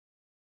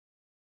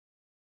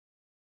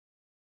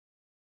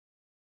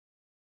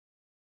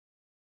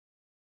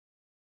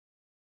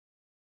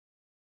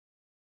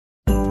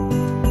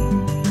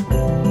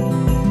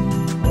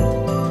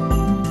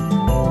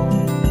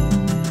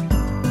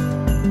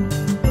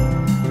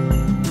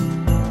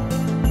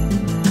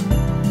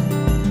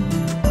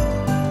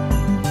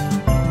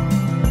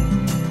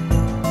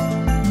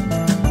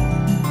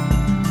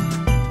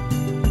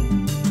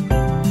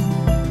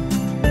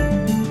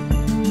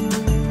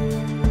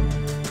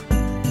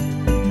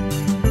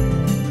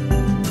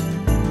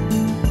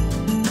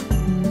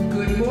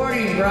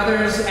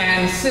brothers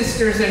and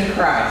sisters in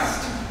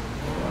Christ.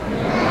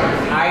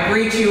 I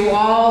greet you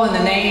all in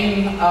the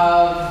name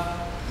of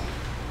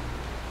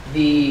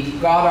the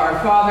God our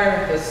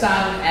Father, the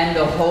Son, and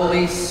the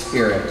Holy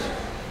Spirit.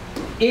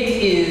 It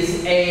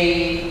is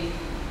a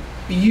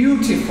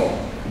beautiful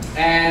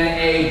and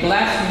a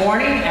blessed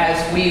morning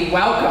as we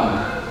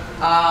welcome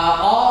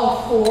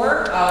all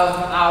four of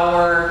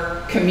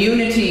our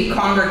community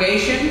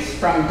congregations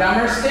from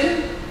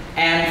Dummerston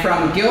and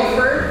from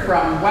Guilford,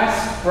 from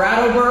West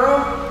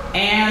Brattleboro,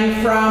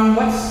 and from,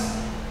 what's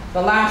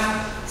the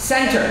last?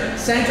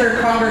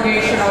 Center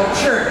Congregational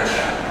Church.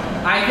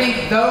 I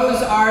think those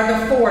are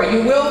the four.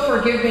 You will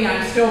forgive me,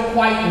 I'm still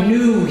quite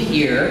new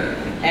here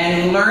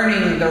and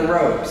learning the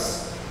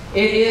ropes.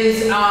 It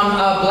is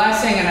a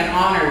blessing and an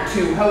honor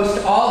to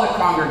host all the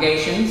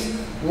congregations.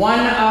 One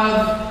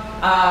of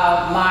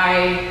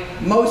my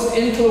most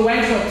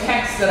influential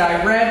texts that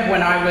I read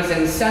when I was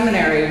in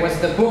seminary was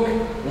the book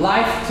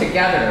Life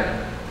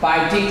Together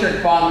by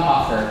Dietrich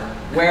Bonhoeffer,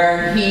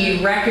 where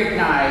he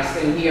recognized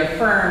and he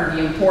affirmed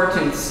the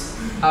importance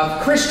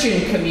of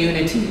Christian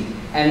community.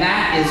 And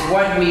that is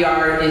what we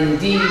are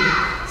indeed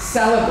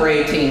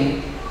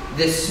celebrating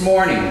this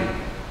morning.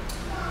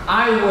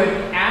 I would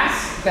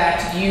ask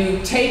that you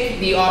take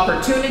the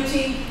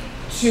opportunity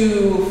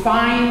to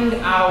find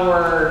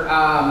our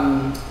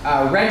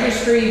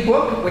registry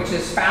book, which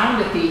is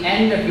found at the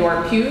end of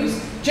your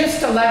pews, just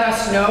to let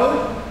us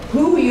know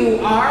who you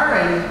are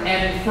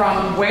and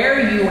from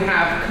where you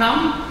have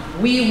come.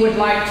 We would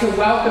like to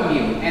welcome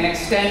you and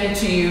extend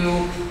to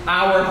you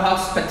our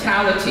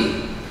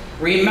hospitality.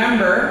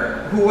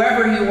 Remember,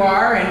 whoever you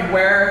are and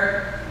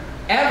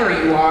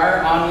wherever you are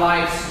on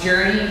life's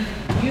journey,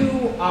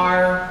 you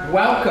are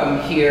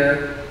welcome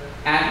here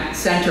at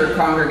Center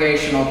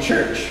Congregational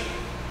Church.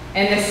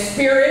 In the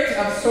spirit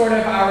of sort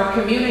of our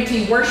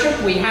community worship,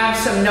 we have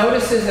some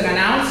notices and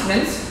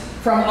announcements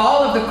from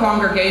all of the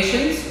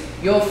congregations.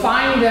 You'll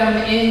find them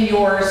in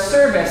your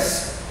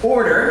service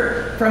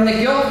order. From the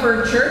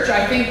Guilford Church,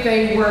 I think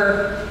they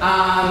were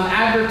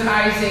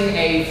advertising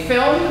a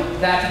film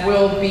that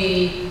will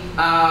be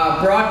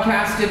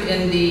broadcasted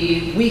in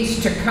the weeks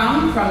to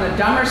come. From the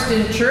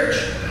Dummerston Church,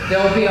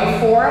 there will be a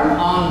forum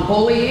on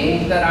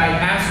bullying that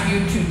I'd ask you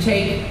to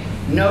take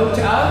note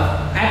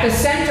of. At the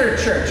Center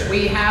Church,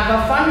 we have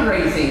a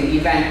fundraising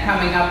event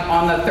coming up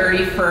on the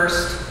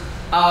 31st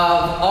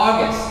of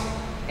August.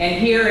 And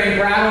here in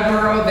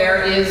Brattleboro,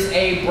 there is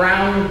a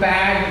brown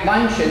bag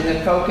luncheon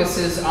that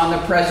focuses on the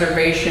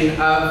preservation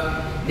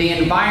of the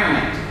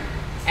environment.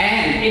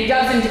 And it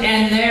doesn't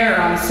end there.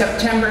 On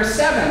September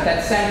 7th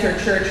at Center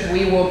Church,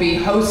 we will be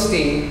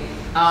hosting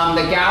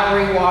the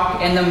Gallery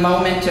Walk and the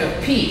Moment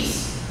of Peace.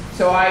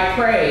 So I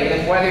pray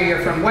that whether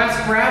you're from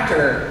West Brat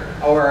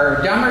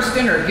or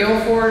Dummerston or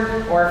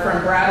Guilford or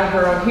from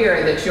Brattleboro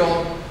here, that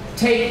you'll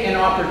take an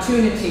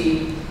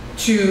opportunity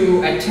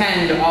to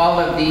attend all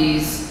of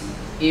these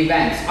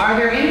events. Are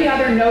there any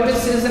other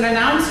notices and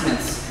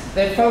announcements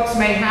that folks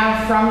may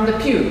have from the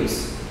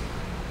pews?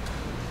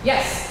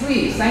 Yes,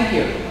 please, thank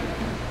you.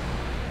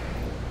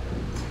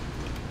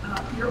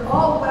 You're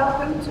all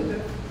welcome to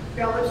the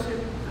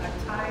fellowship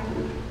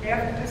time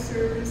after the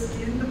service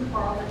in the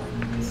parlor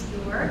in this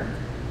door.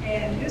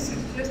 And this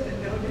is just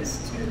a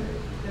notice to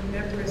the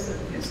members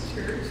of this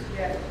church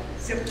that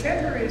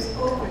September is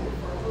open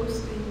for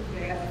hosting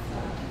that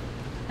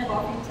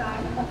coffee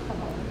time,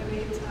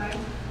 lemonade time,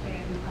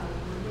 and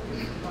we're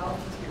looking for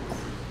volunteers.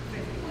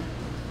 Thank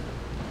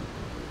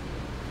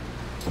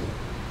you.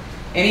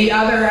 Any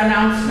other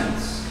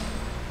announcements?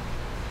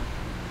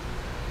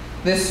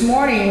 This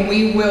morning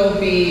we will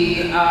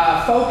be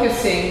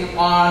focusing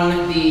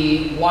on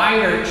the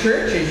wider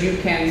church. As you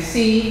can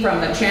see from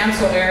the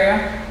chancel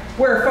area,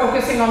 we're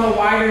focusing on the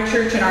wider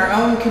church in our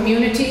own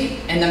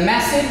community and the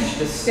message,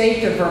 the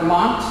state of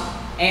Vermont.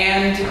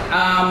 And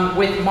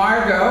with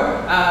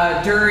Margot,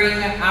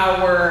 during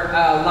our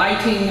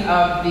lighting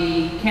of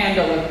the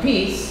Candle of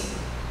Peace,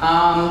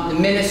 the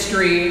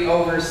ministry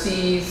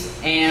overseas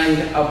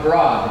and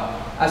abroad.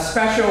 A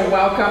special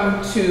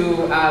welcome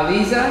to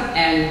Lisa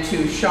and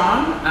to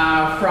Sean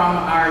from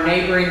our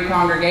neighboring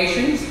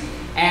congregations,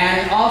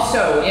 and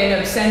also in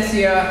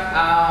absentia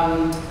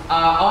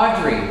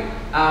Audrey,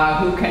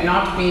 who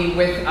cannot be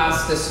with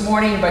us this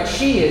morning, but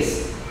she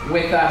is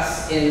with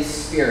us in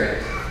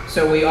spirit.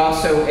 So we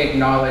also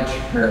acknowledge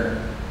her.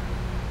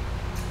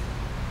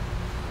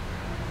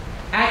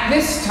 At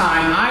this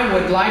time, I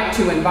would like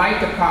to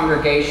invite the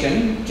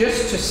congregation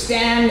just to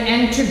stand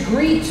and to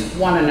greet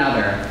one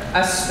another,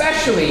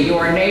 especially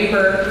your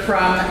neighbor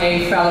from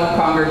a fellow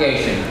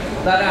congregation.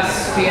 Let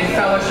us be in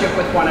fellowship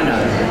with one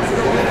another.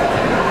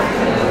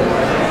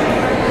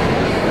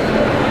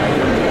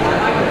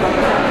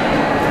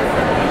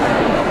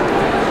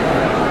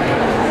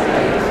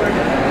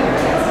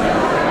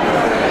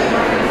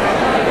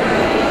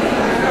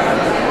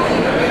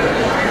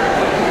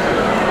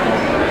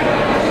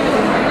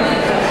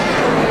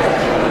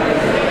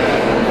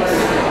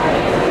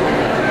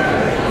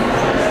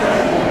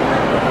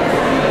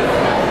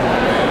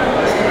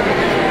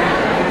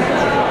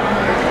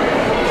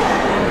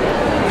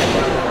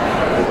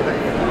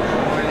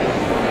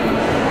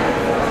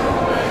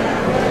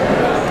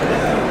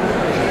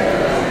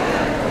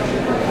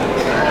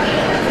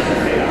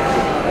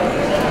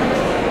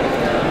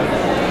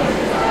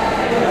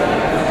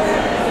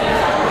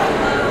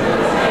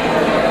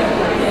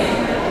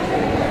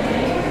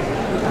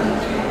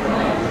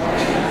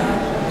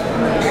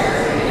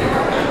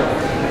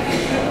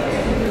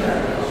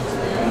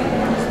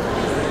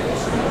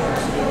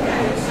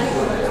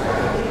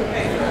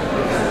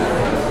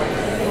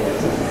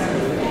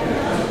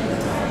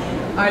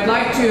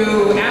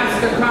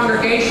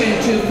 congregation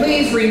to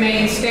please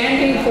remain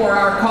standing for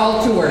our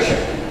call to worship.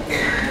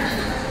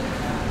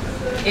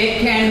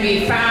 It can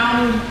be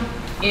found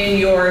in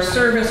your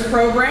service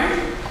program.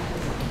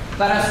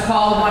 Let us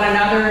call one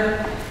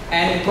another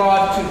and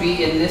God to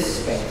be in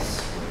this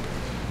space.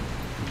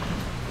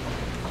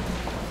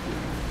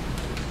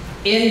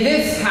 In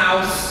this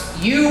house,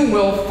 you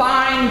will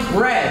find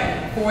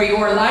bread for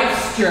your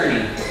life's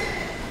journey.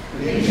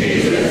 In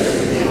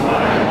Jesus, we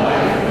find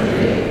life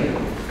anew.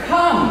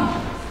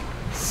 Come,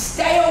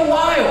 stay a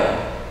while,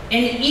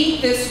 and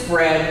eat this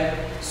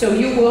bread so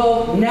you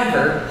will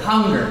never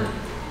hunger.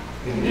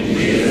 In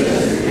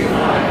Jesus, we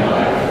find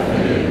life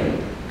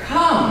anew.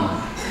 Come,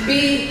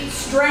 be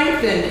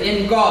strengthened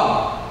in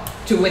God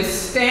to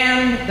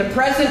withstand the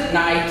present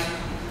night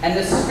and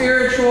the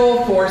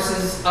spiritual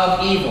forces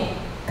of evil.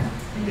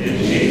 In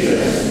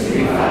Jesus,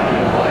 we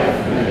find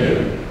life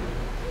anew.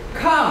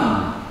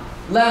 Come,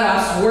 let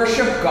us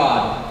worship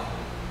God,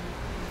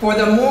 for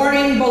the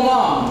morning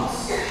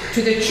belongs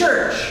to the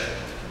church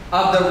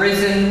of the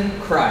risen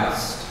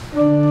Christ.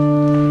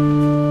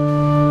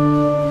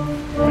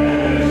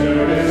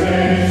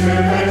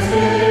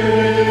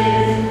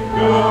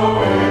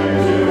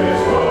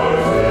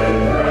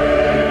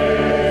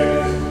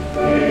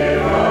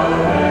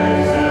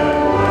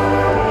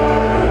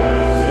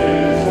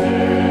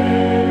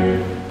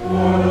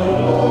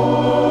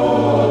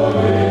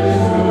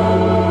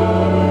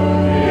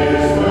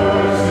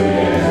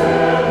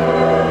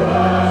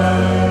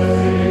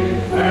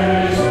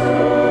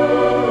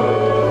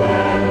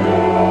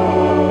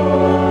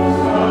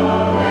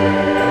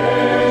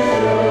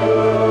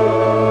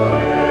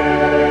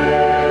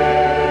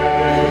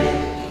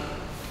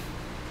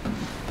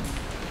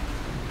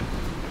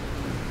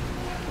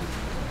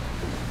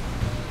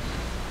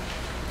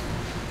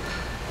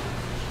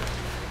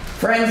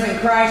 Friends in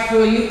Christ,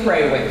 will you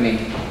pray with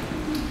me?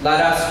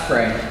 Let us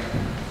pray.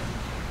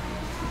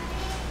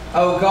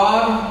 O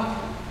God,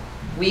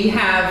 we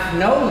have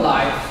no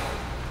life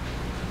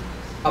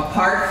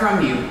apart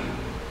from you.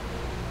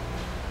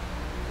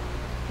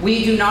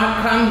 We do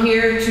not come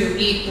here to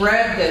eat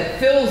bread that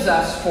fills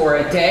us for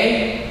a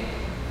day.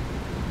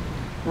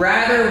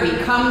 Rather, we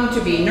come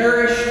to be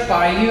nourished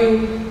by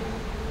you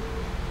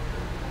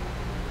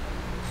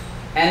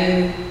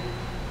and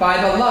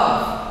by the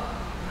love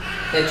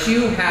that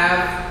you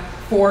have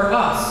for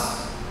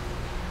us,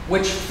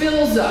 which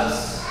fills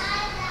us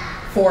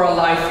for a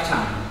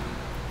lifetime.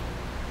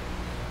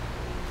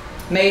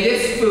 May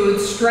this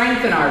food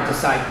strengthen our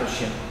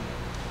discipleship.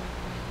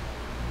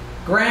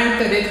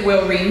 Grant that it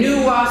will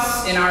renew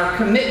us in our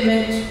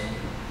commitment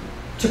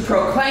to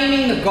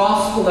proclaiming the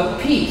gospel of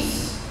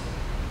peace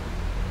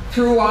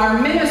through our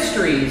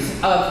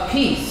ministries of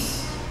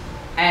peace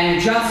and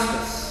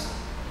justice.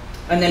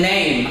 In the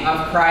name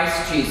of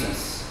Christ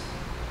Jesus.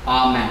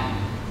 Amen.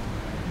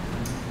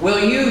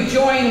 Will you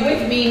join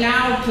with me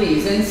now,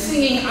 please, in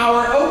singing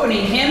our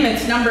opening hymn?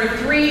 It's number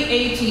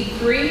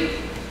 383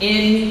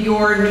 in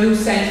your New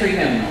Century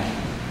Hymnal.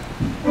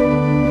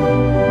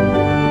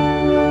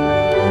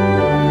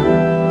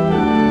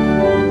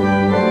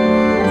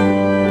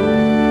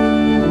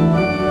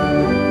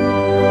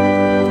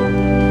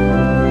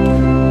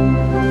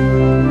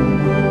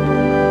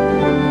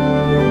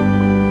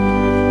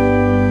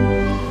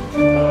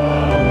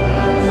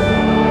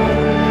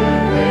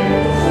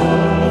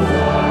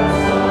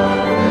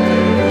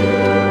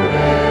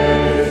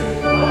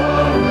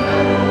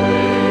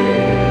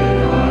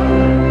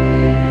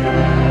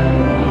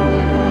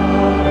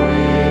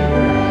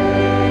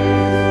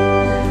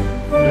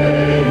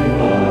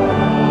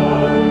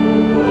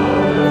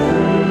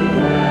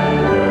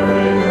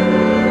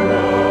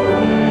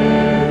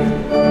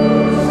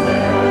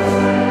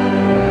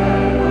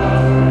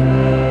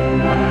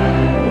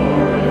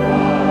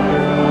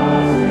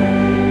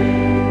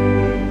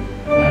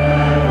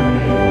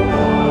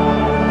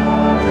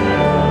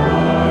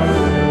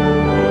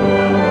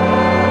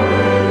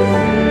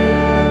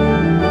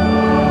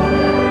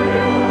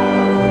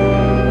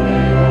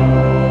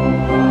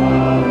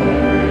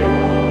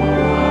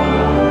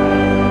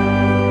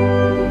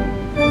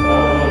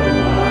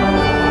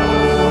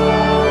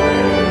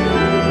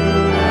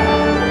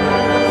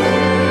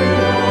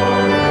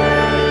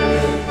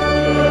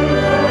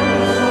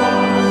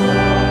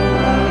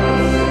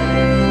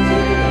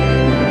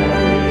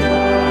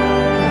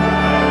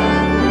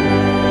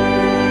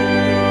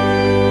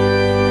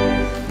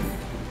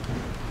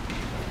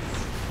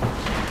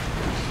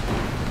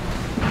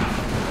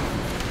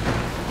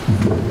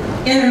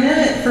 In a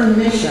minute from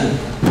mission,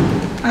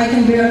 I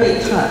can barely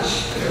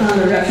touch on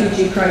the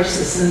refugee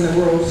crisis in the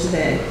world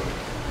today.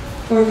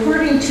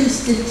 According to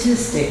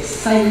statistics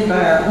cited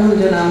by our own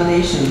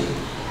denomination,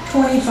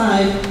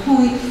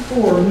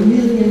 25.4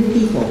 million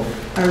people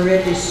are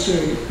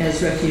registered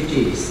as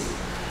refugees.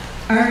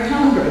 Our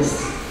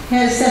Congress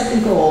has set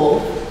the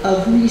goal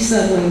of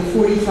resettling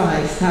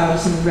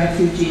 45,000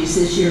 refugees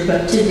this year,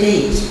 but to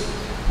date,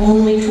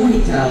 only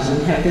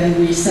 20,000 have been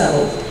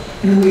resettled,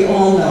 and we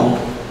all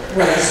know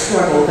what a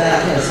struggle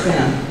that has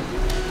been.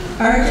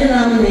 Our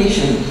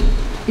denomination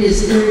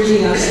is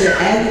urging us to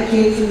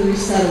advocate for the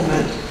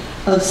resettlement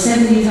of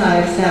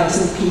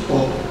 75,000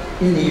 people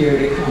in the year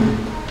to come.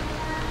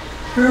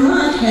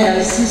 Vermont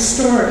has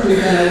historically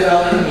been a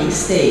welcoming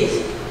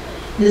state.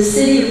 The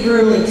city of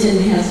Burlington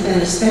has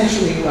been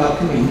especially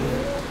welcoming.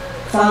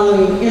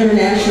 Following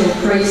international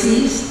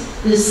crises,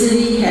 the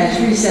city has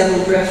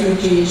resettled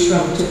refugees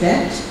from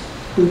Tibet,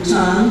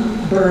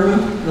 Bhutan, Burma,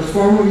 the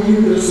former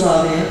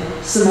Yugoslavia,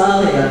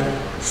 Somalia,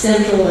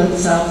 Central and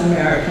South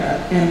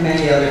America, and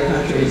many other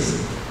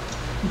countries.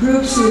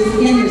 Groups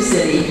within the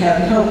city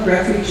have helped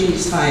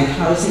refugees find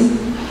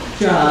housing,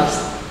 jobs,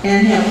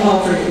 and have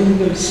offered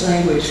English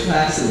language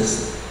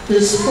classes.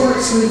 The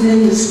supports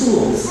within the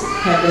schools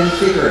have been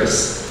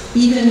vigorous.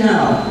 Even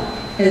now,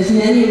 as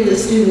many of the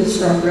students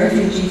from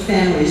refugee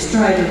families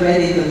try to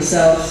ready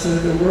themselves for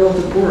the world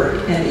of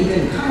work and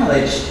even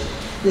college,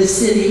 the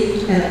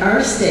city and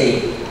our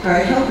state are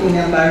helping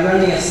them by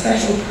running a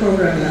special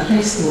program in the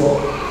high school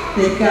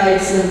that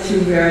guides them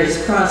through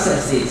various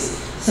processes,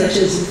 such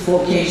as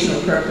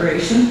vocational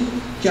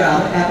preparation,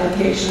 job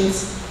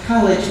applications,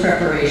 college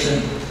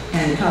preparation,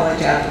 and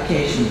college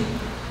application.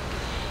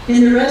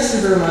 In the rest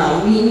of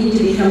Vermont, we need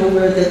to become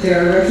aware that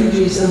there are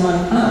refugees among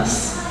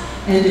us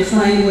and to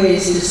find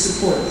ways to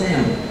support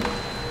them.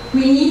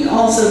 We need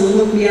also to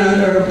look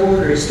beyond our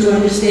borders to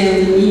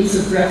understand the needs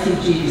of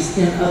refugees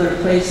in other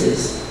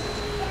places.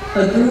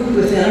 A group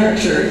within our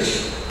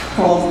church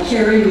called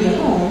Carry Me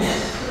Home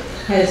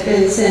has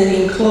been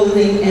sending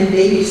clothing and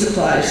baby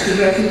supplies to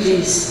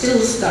refugees still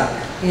stuck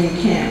in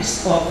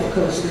camps off the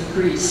coast of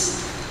Greece.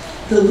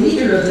 The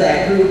leader of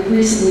that group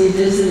recently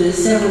visited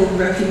several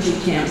refugee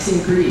camps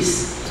in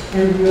Greece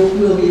and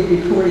will be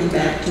reporting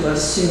back to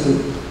us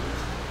soon.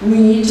 We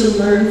need to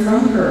learn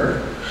from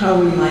her how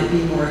we might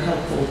be more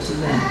helpful to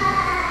them.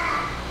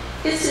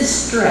 It's a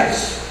stretch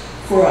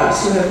for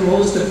us who have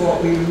most of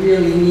what we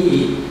really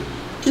need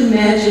to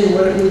imagine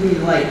what it would be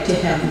like to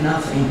have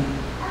nothing.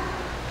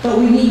 But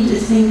we need to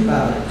think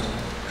about it,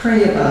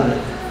 pray about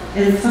it,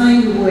 and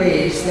find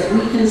ways that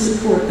we can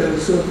support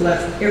those who have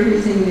left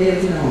everything they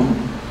have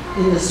known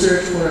in the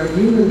search for a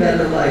new and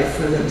better life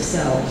for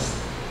themselves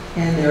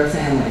and their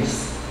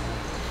families.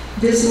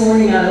 This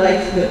morning I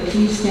light the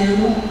peace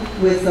candle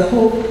with the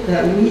hope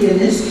that we in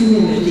this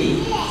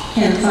community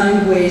can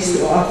find ways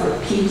to offer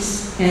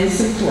peace and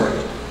support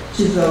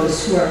to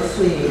those who are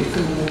fleeing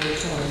from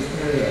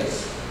war-torn areas.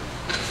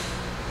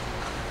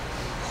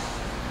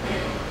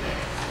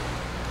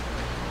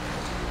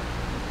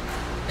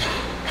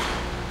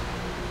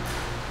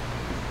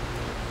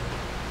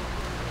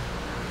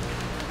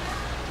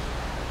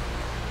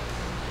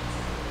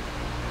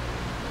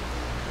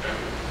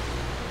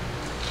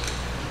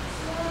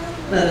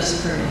 Let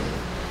us pray.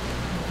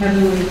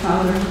 Heavenly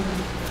Father,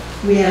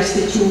 we ask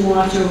that you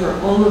watch over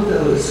all of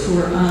those who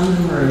are on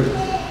the road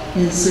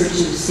in search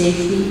of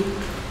safety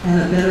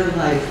and a better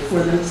life for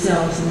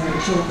themselves and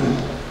their children.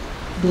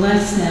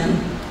 Bless them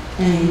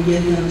and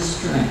give them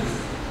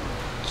strength.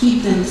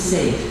 Keep them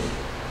safe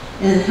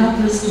and help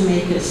us to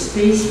make a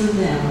space for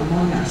them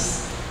among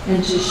us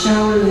and to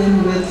shower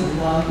them with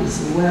love as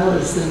well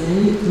as the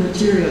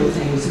material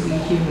things we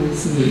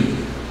humans need: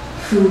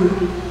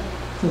 food,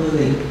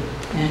 clothing,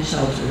 and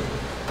shelter.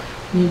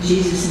 In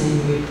Jesus'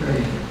 name we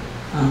pray.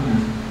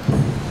 Amen.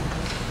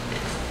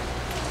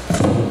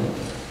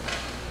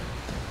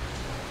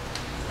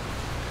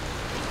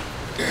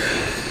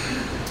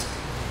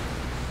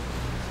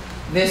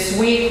 This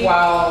week,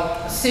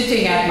 while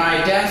sitting at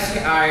my desk,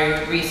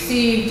 I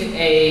received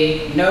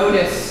a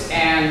notice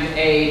and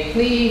a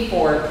plea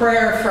for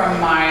prayer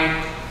from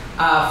my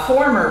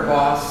former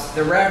boss,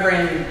 the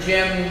Reverend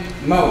Jim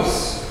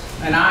Mose.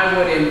 And I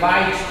would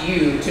invite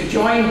you to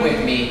join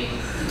with me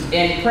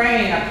in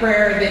praying a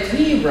prayer that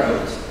he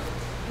wrote.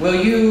 Will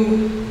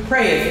you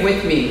pray it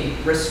with me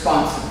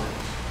responsibly?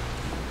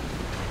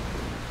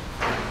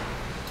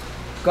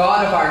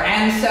 God of our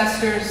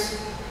ancestors,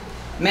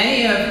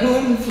 many of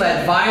whom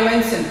fled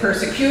violence and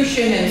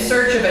persecution in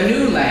search of a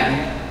new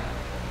land,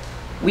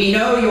 we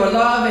know your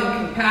love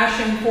and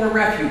compassion for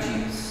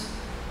refugees.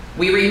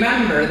 We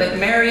remember that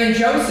Mary and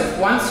Joseph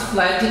once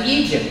fled to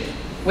Egypt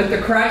with the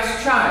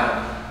Christ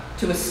child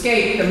to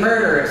escape the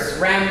murderous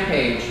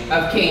rampage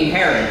of King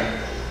Herod.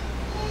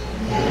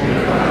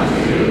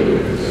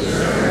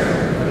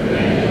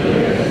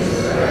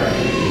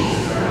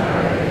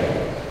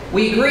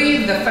 We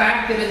grieve the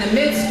fact that in the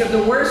midst of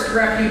the worst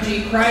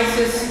refugee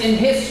crisis in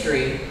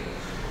history,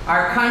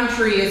 our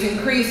country is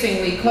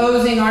increasingly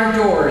closing our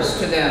doors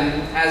to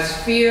them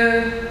as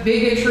fear,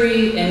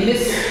 bigotry, and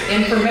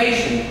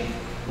misinformation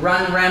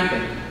run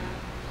rampant.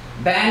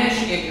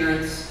 Banish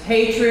ignorance,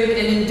 hatred,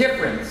 and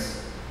indifference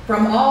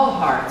from all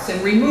hearts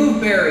and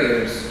remove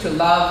barriers to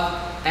love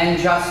and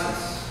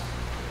justice.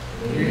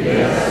 We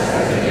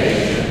as a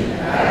nation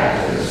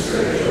act with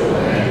spiritual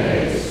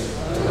mandates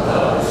to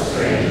love the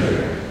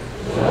stranger,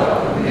 to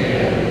welcome the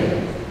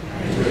alien,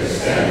 and to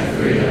extend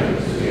freedom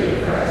to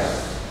the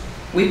oppressed.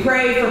 We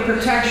pray for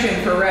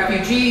protection for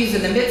refugees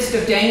in the midst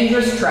of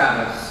dangerous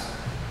travels.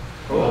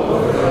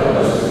 Over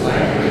those who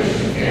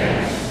languish in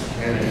camps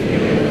and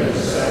dealing with the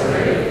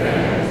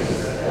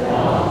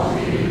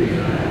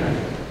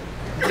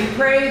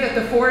pray that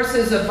the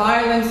forces of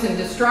violence and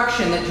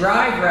destruction that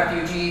drive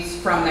refugees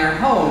from their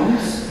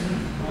homes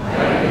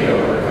might be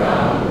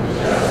overcome with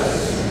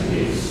justice and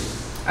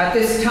peace. At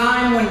this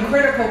time when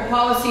critical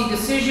policy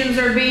decisions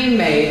are being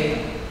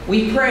made,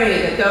 we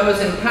pray that those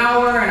in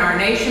power in our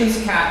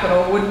nation's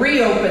capital would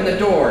reopen the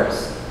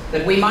doors,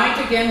 that we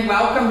might again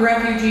welcome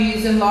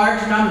refugees in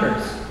large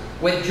numbers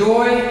with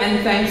joy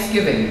and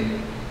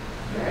thanksgiving.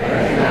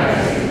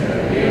 Recognizing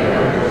that we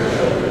are your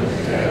children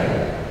together.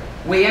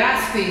 We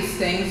ask these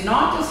things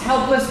not as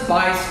helpless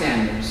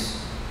bystanders,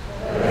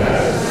 But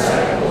as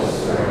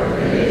disciples who are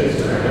committed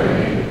to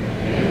learning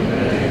and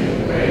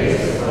implementing the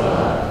ways of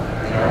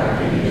God in our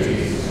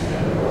communities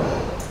and the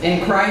world.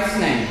 in Christ's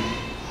name.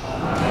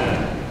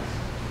 Amen.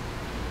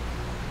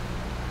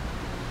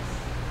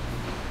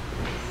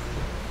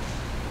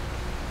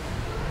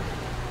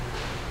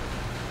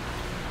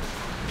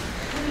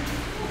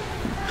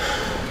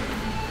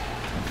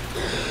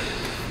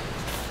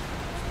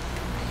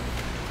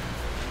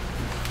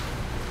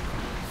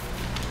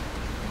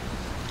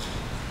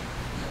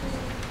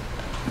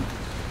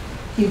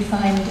 You'd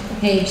find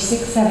page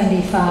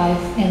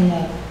 675 in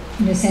the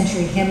New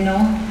Century Hymnal.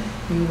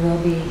 We will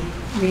be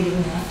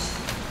reading that.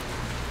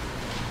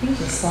 Be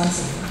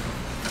responsible.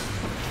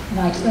 And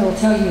I will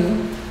tell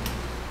you,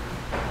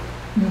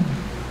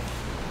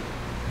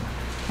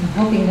 I'm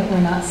hoping that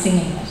we're not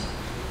singing it.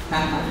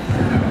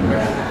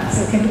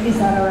 So is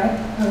that all right?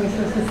 Are we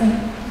supposed to sing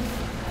it?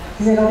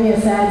 Because it'll be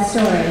a sad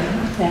story.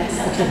 That's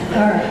the truth.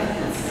 All right.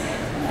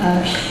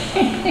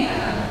 Okay.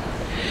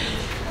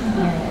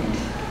 All right.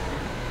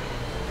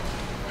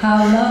 How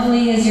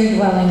lovely is your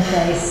dwelling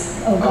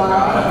place, O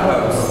God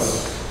of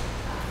hosts.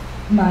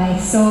 My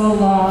soul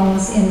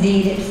longs,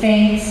 indeed it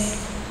faints,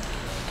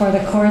 for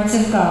the courts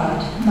of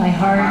God. My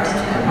heart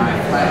And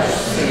my flesh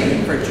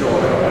sing for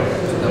joy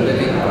to the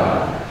living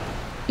God.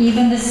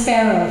 Even the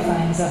sparrow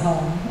finds a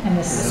home, and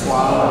the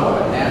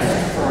Swallow a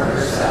nest for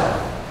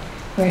herself.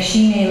 where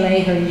she may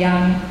lay her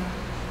young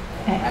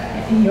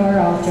at your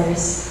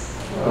altars.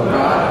 O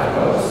God of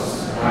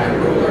hosts, my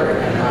ruler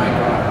and my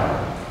God,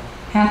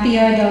 Happy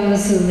are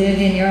those who live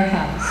in your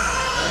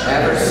house.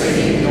 ever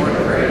singing your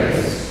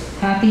praise,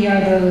 Happy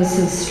are those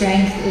whose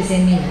strength is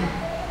in you.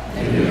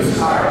 in whose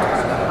heart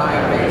are the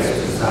highways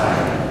to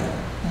Zion.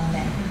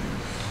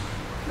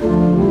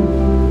 Amen.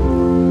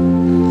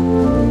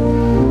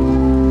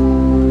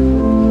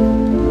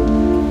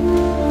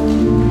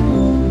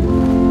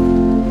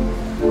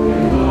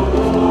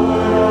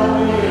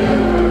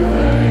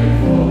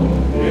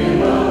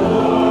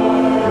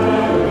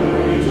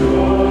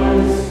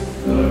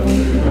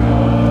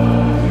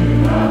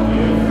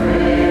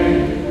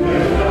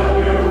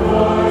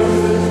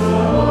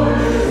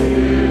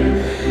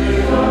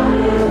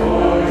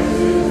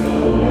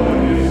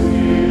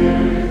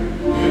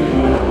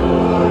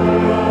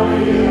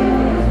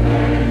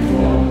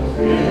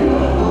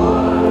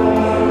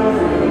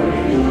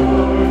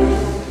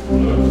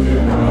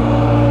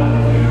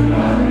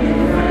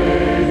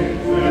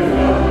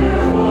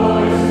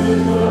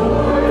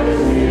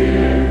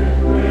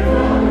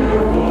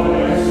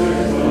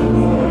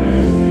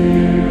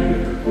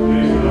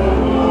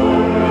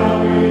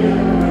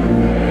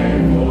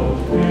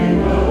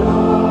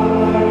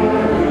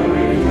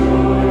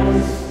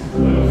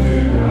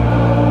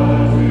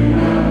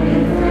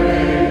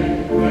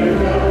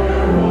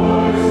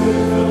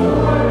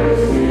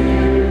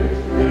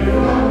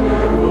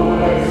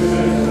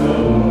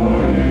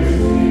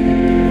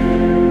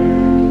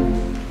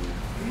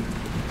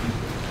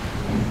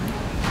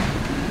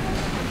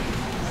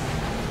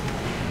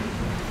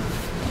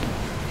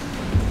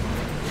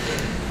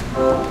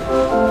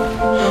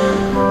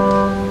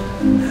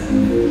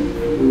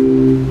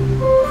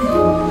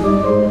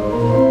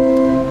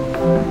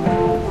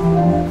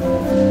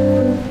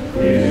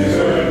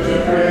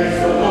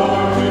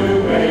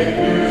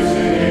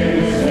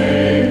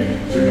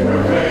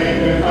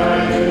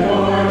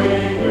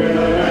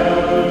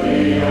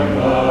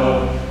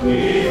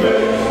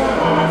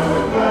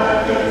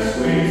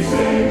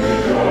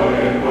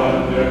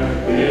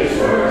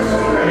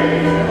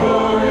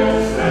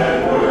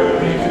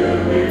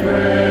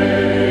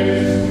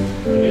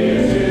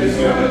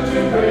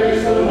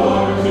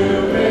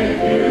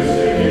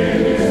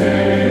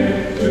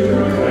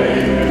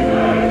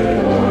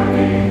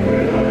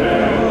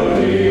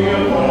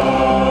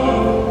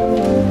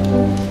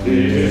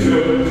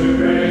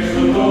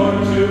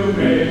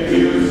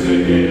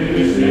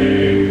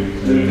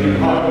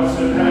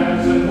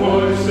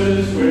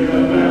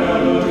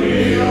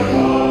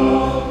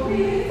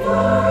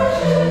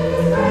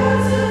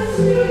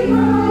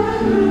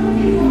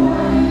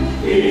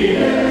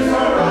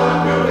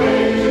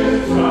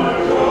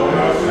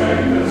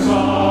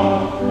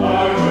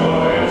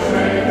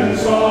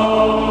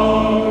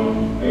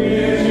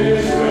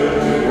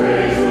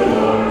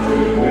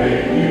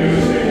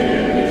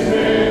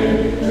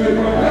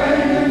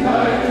 Proclaim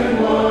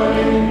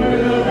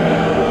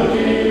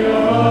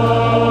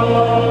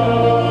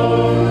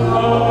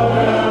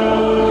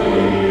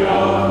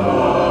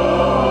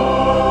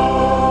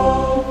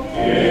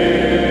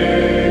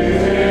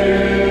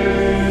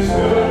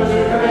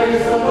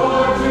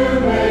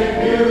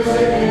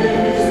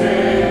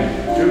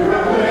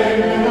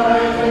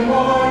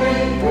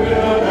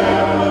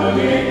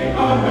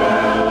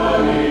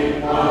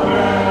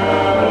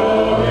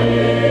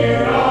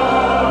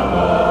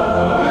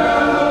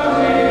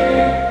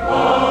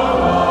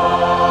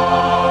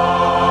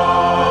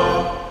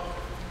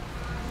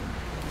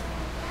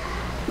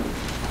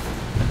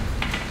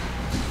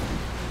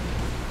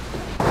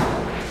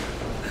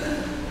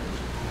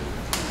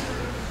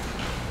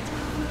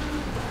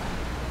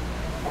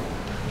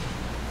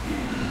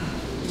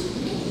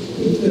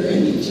If there are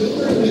any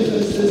children with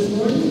us this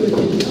morning, would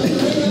you come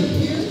right up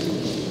here?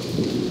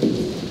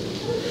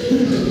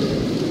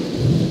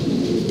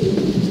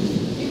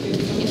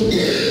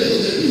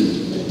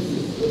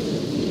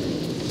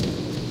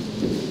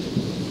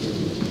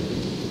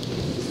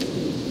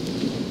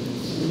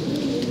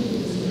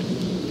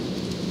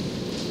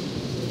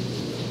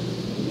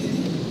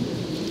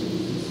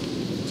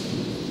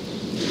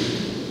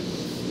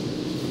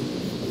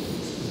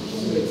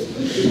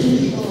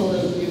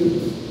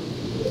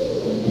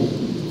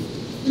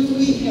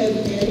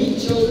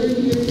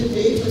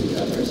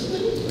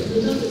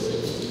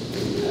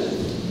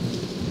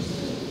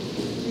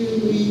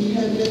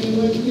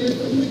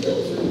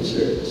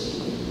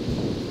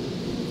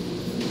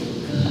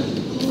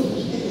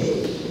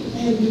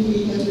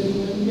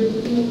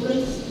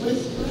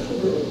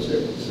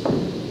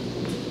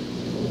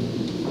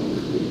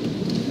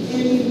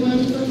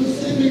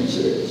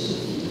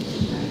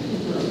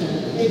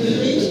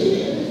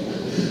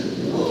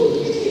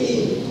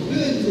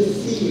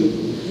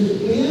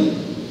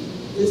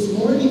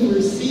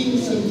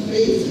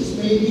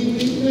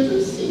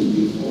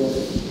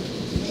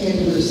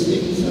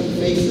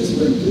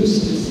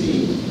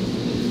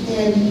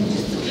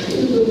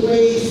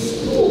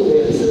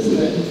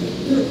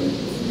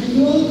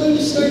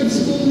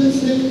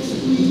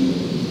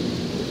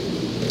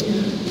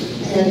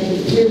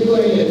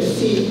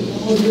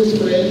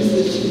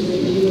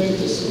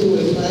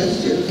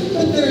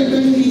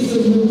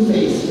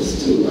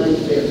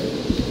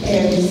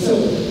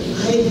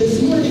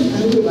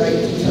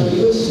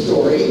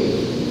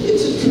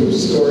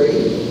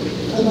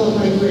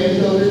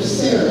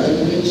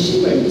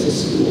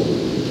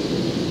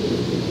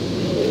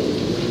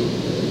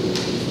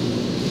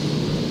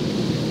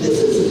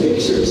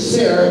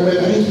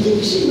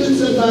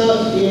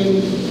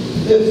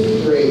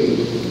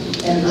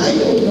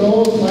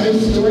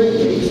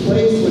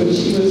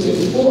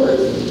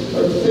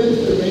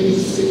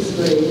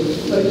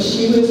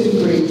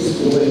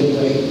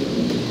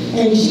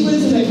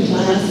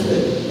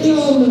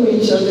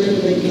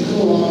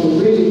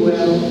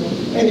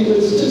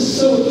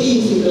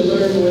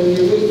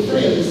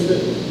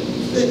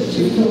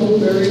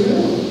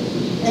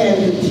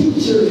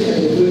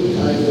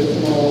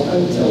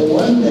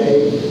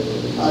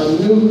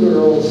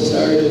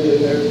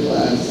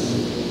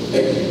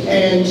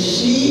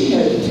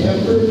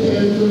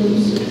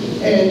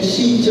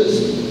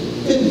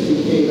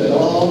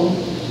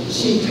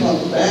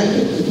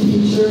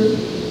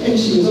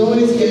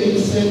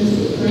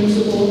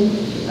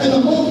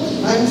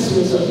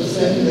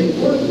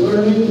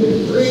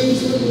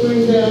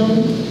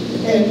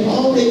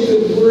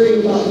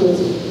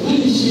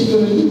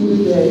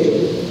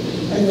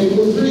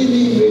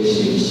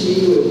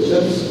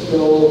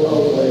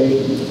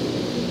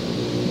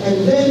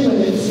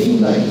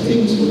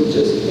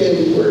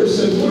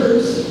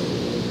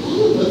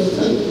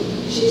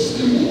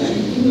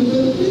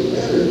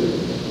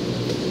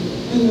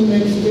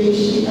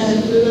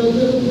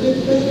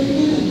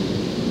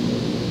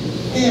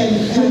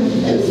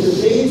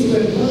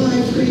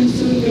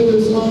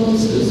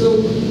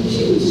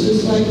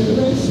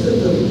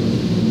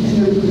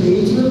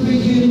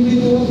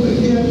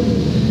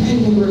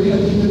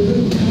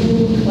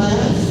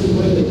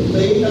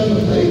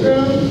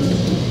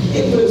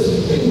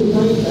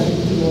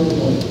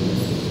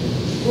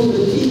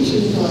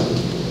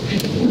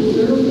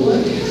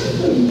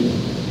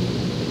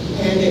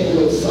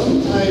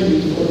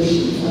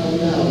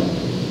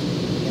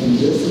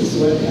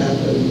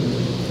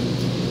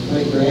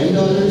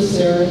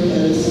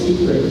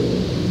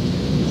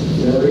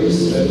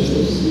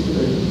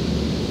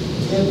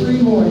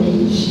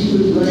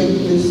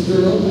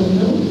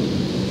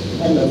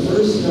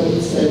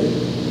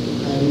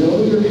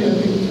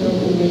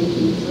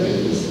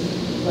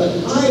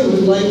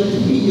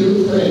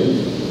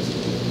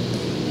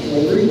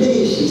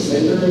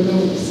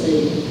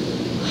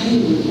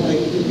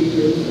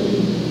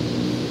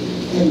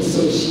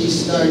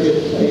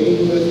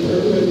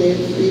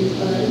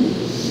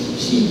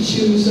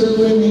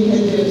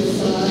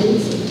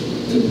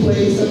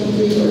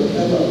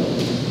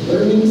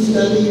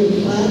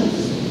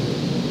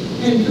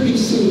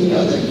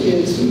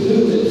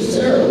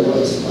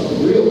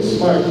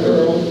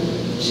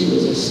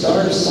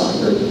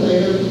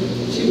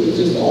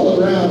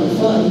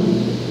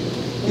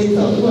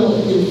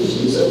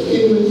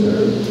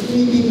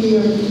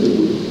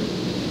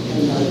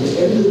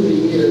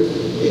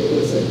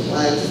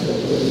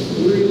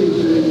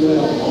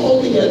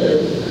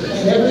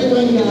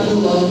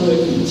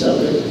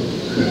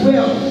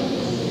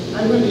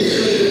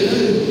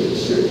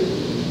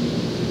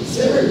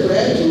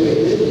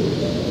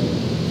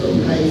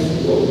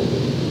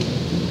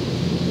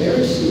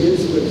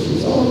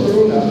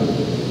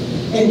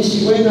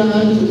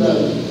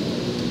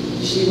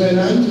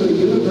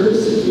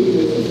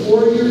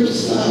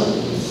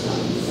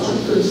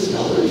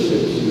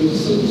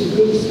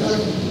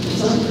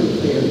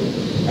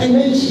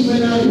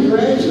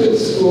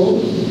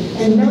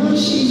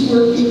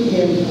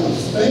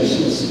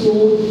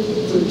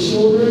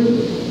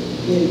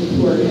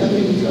 who are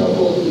having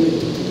trouble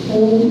with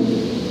home,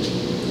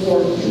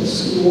 work, and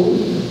school.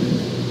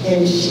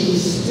 And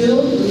she's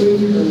still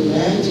doing her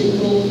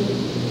magical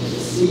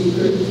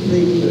secret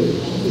thing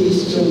with all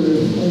these children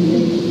and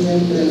making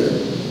them better.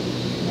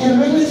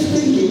 And I was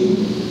thinking,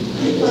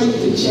 I'd like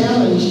to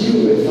challenge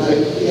you if I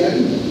can.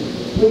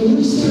 When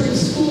you start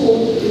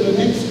school in the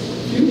next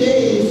few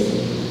days,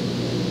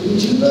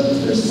 would you look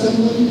for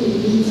someone who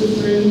needs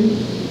a friend?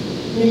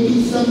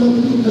 Maybe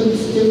someone who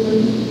looks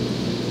different.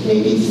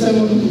 Maybe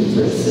someone who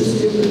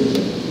dresses different,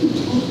 who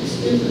talks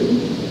different.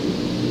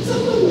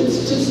 Someone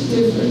that's just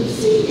different.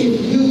 See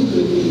if you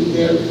could be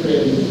their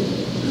friend.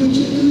 Could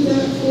you do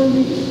that for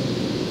me?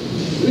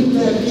 Wouldn't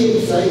that be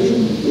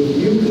exciting if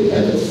you could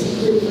have a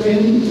secret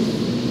friend?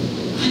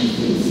 I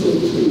think so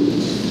too.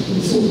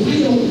 So why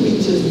don't we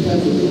just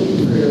have a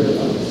little prayer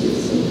about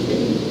this,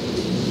 okay?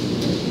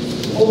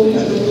 Oh,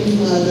 Heavenly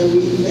Father,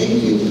 we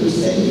thank you for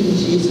sending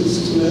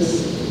Jesus to us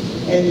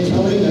and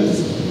telling us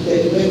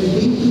that when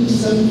we do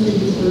something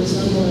for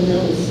someone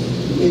else,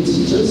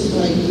 it's just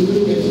like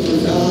doing it for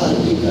God,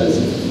 because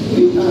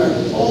we are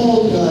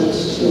all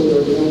God's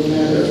children, no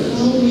matter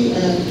how we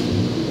act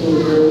or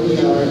where we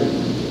are.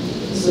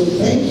 So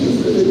thank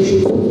you for the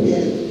days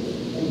ahead,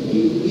 and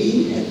may we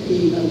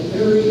be a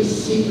very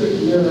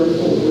secret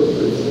miracle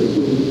worker for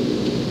you.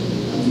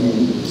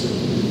 Amen.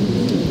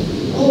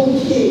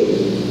 Okay.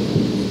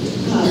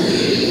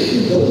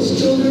 Those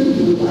children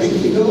who would like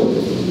to go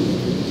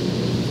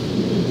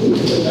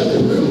into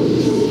another room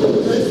for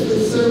the rest of the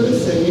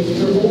service, and if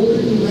you're older,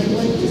 you might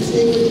like to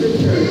stay with your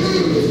parents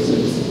for the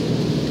service.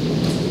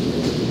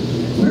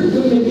 We're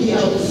going to be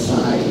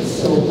outside,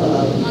 so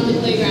on the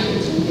playground.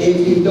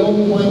 If you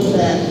don't want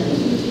that,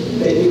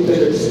 then you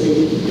better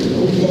stay here,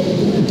 okay?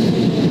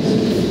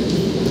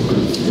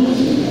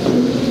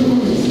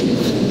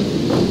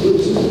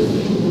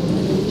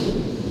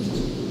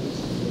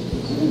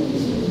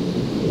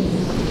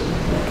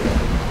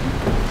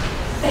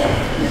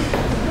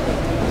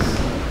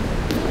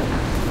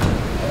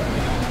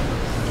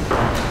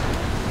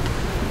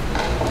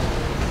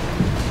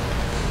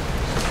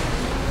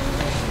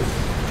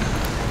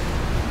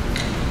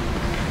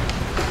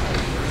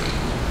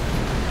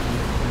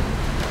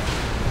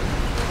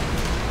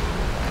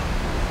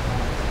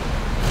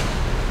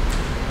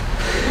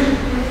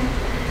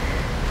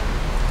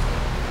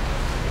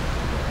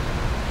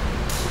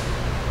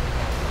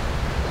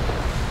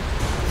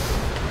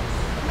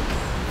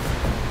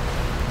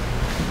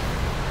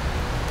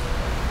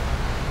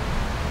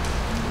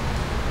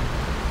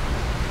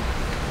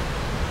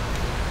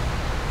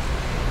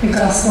 The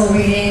Gospel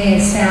reading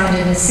is found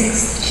in the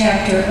 6th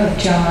chapter of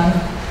John,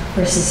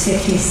 verses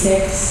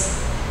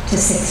 56 to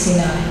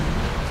 69.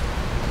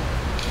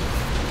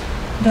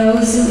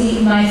 Those who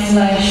eat my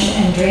flesh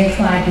and drink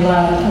my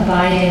blood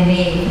abide in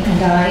me,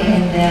 and I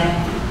in them.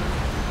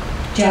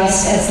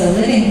 Just as the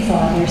living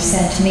Father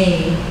sent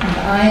me, and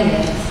I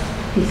live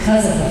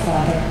because of the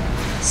Father,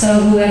 so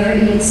whoever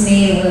eats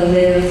me will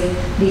live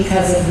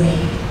because of me.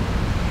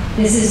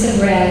 This is the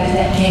bread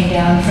that came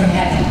down from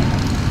heaven,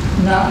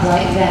 not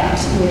like that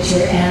which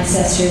your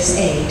ancestors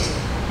ate,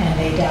 and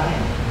they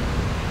died.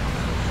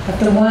 But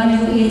the one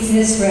who eats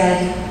this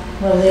bread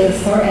will live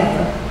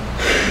forever.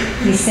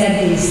 He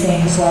said these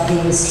things while he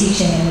was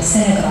teaching in the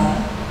synagogue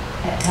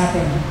at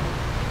Capernaum.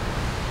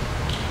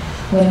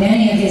 When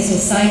many of his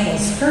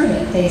disciples heard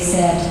it, they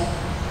said,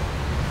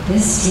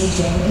 "This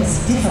teaching is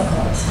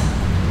difficult.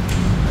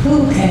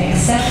 Who can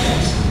accept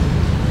it?"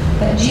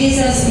 But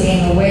Jesus,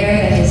 being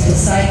aware that his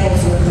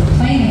disciples were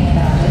complaining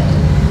about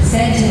it,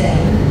 said to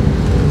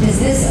them, "Does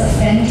this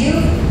offend you?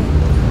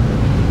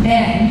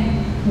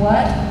 Then,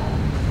 what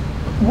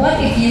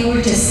if you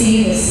were to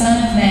see the Son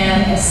of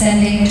Man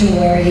ascending to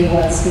where he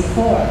was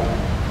before?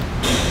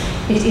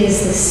 It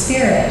is the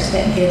Spirit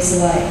that gives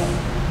life.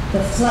 The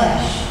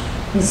flesh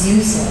is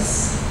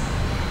useless.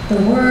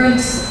 The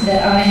words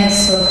that I have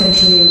spoken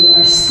to you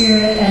are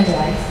spirit and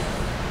life,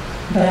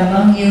 but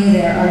among you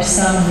there are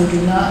some who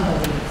do not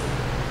believe."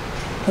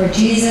 For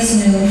Jesus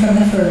knew from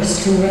the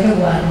first who were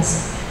the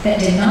ones that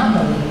did not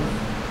believe,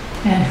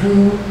 and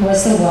who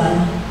was the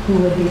one who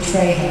would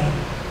betray him.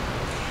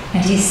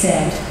 And he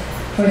said,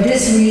 "For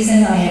this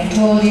reason I have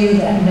told you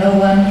that no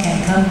one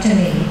can come to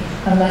me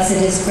unless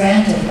it is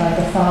granted by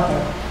the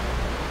Father."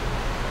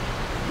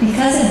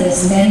 Because of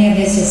this, many of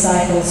his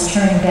disciples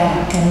turned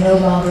back and no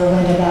longer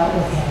went about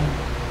with him.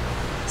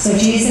 So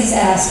Jesus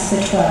asked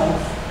the 12,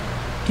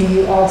 "Do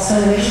you also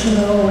wish to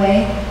go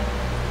away?"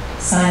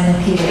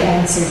 Simon Peter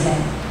answered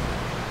him,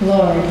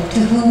 "Lord, to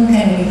whom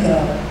can we go?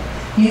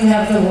 You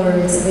have the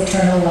words of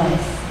eternal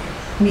life.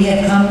 We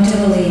have come to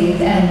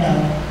believe and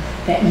know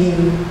that you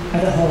are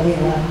the Holy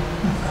One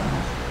of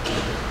God."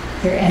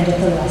 Here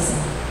ended the lesson.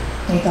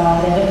 May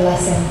God add a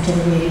blessing to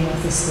the reading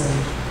of this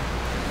word.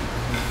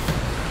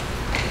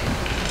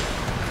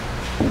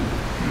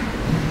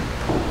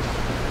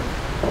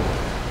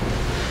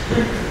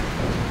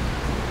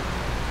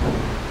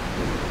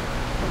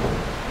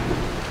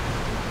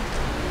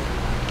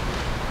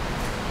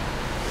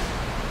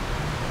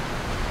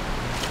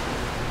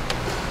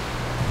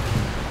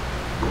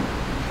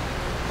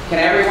 Can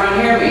everyone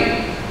hear me?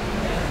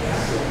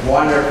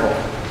 Wonderful,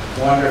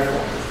 wonderful.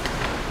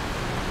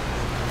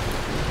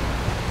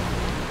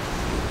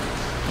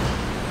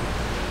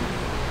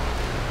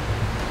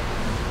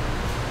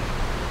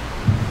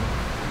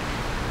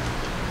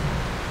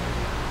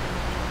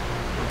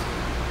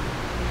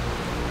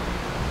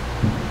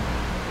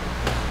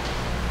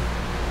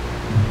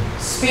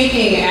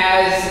 Speaking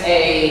as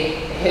a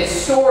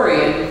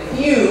historian,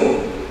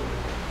 few,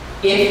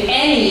 if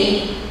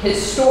any,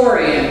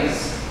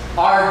 historians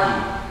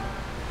argue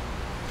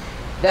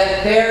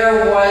that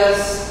there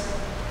was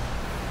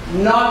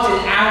not an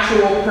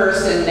actual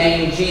person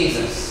named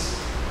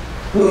Jesus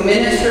who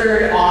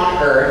ministered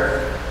on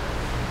earth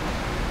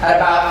at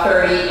about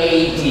 30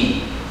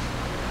 AD.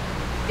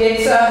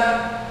 It's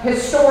a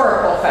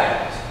historical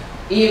fact,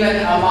 even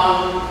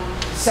among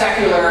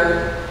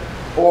secular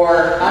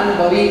or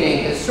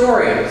unbelieving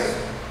historians.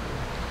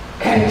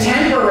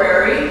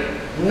 Contemporary,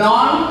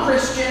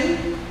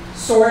 non-Christian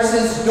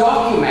sources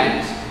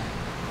document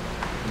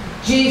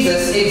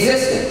Jesus'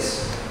 existence.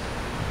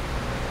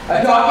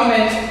 A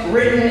document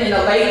written in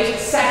the late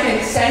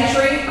 2nd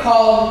century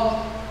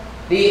called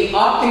the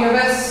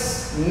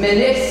Optimus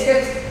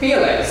Meniscus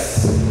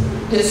Felix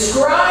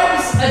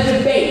describes a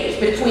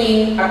debate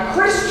between a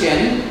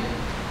Christian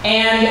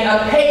and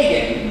a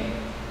pagan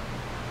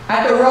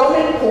at the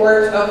Roman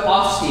port of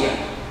Ostia.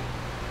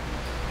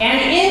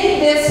 And in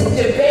this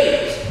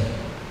debate,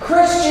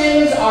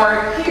 Christians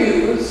are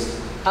accused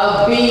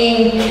of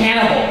being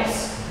cannibals.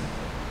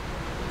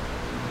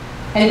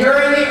 And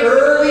during the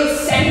early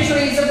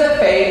centuries of the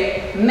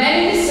faith,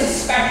 many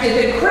suspected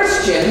that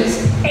Christians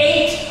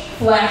ate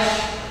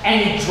flesh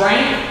and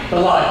drank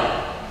blood.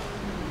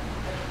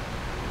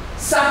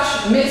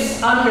 Such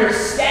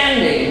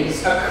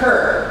misunderstandings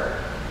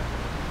occur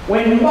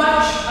when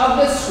much of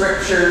the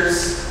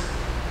scriptures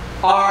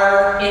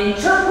are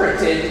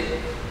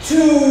interpreted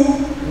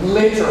too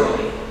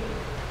literally.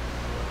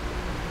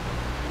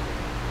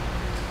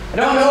 I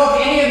don't know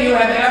if any of you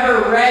have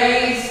ever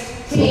raised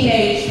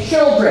teenage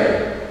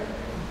children,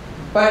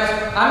 but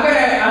I'm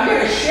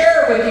gonna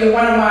share with you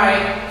one of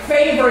my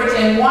favorite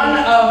and one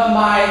of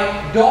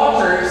my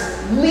daughter's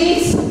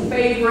least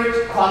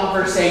favorite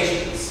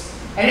conversations.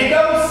 And it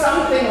goes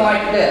something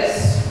like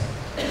this.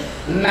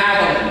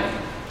 Madeline,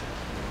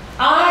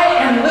 I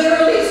am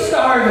literally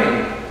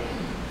starving.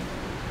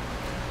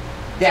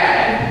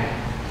 Dad,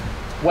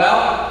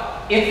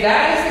 well, if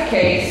that is the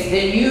case,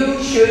 then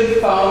you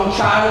should phone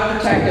Child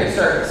Protective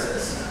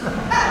Services.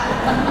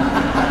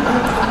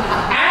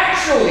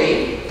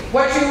 Actually,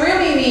 what you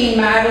really mean,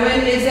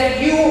 Madeline, is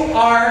that you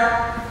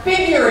are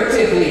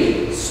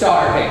figuratively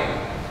starving.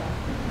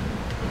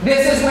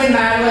 This is when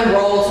Madeline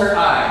rolls her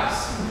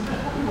eyes.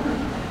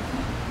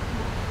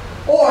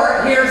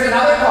 Or here's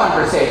another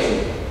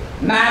conversation.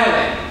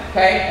 Madeline,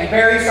 okay, and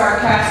very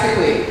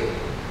sarcastically.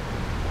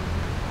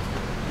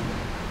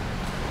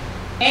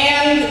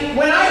 And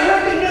when I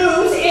heard the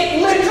news,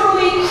 it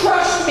literally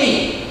crushed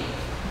me.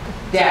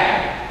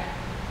 Dad,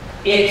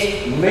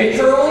 it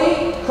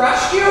literally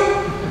crushed you?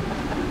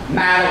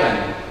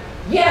 Madeline,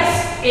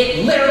 yes,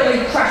 it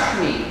literally crushed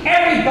me.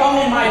 Every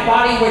bone in my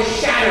body was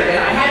shattered and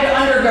I had to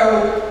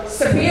undergo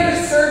severe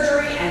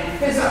surgery and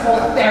physical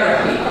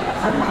therapy.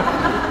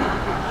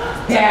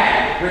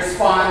 Dad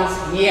responds,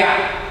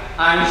 yeah,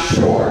 I'm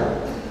sure.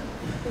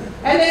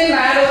 And then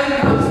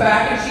Madeline comes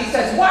back and she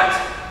says, what?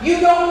 You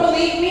don't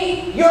believe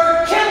me?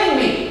 You're killing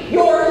me.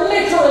 You're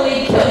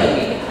literally killing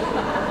me.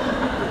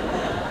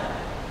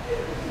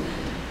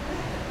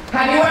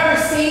 Have you ever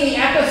seen the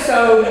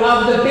episode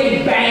of The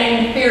Big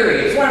Bang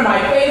Theory? It's one of my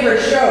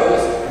favorite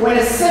shows when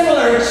a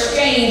similar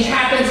exchange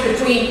happens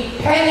between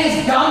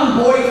Penny's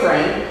dumb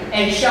boyfriend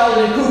and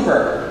Sheldon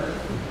Cooper.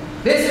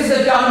 This is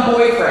the dumb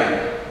boyfriend,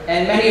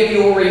 and many of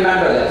you will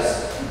remember this.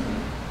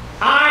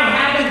 I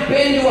haven't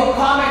been to a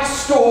comic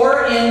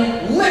store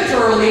in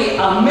literally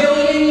a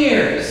million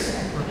years.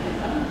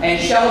 And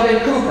Sheldon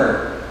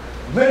Cooper,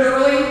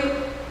 literally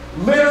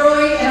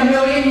in a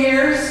million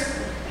years?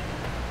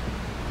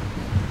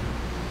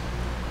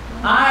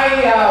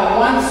 I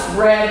once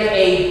read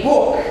a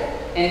book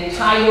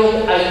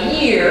entitled A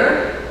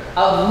Year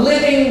of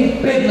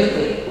Living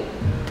Biblically.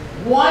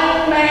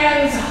 One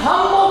man's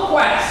humble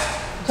quest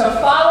to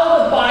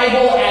follow the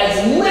Bible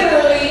as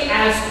literally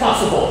as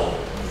possible.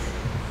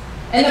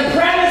 And the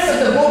premise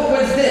of the book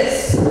was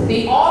this.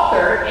 The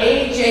author,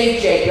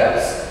 A.J.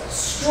 Jacobs,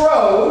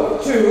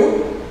 strove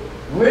to,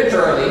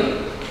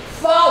 literally,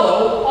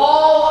 follow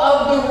all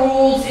of the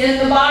rules in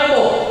the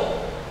Bible.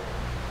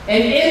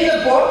 And in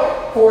the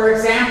book, for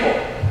example,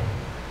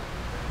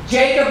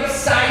 Jacob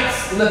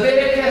cites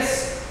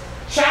Leviticus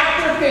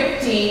chapter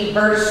 15,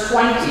 verse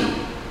 20,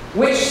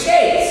 which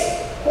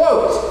states,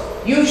 quote,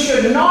 you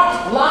should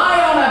not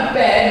lie on a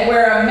bed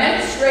where a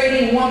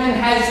menstruating woman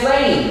has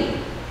lain,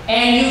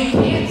 and you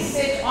can't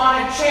sit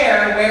on a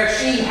chair where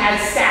she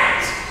has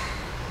sat.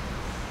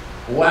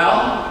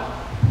 Well,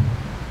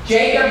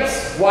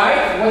 Jacob's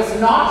wife was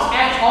not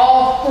at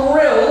all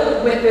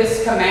thrilled with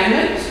this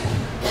commandment,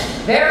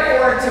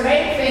 Therefore, to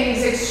make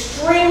things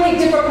extremely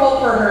difficult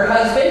for her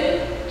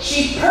husband,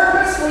 she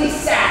purposely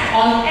sat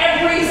on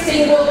every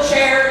single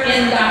chair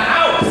in the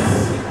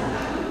house.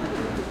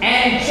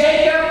 And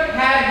Jacob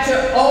had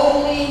to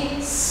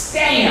only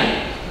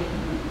stand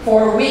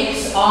for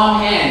weeks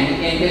on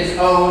end in his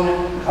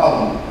own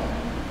home.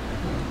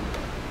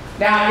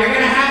 Now, you're going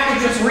to have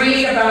to just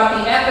read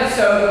about the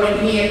episode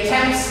when he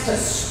attempts to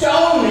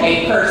stone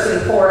a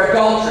person for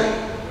adultery,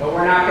 but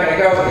we're not going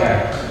to go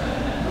there.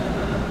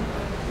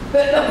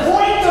 The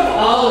point of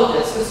all of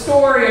this, the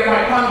story of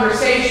my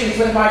conversations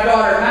with my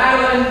daughter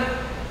Madeline,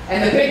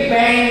 and the Big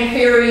Bang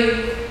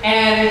Theory,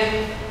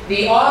 and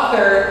the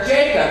author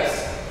Jacobs,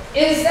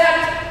 is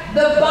that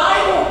the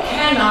Bible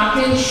cannot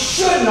and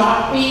should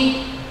not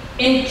be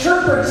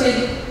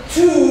interpreted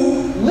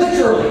too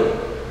literally.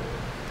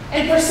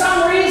 And for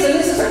some reason,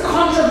 this is a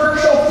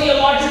controversial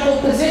theological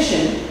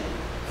position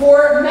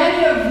for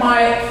many of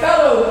my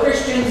fellow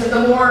Christians of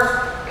the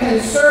more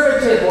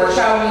conservative, or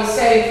shall we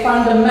say,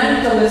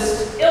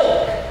 fundamentalist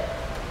ilk.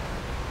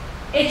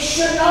 It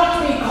should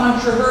not be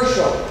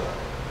controversial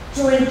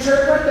to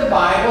interpret the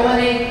Bible in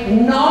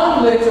a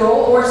non-literal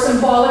or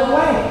symbolic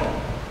way.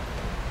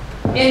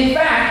 In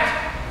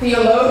fact,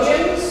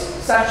 theologians,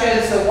 such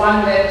as the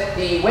one that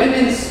the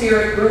Women's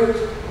Spirit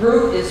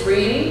group is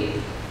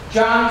reading,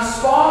 John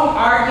Spong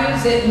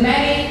argues that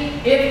many,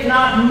 if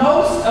not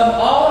most, of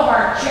all of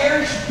our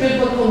cherished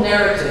biblical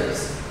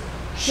narratives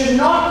should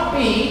not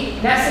be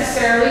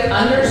necessarily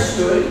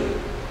understood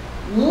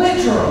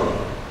literally.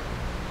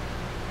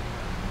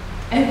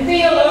 And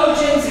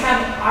theologians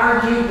have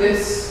argued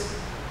this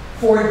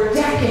for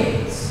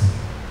decades,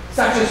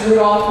 such as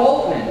Rudolf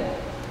Bultmann,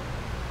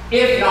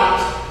 if not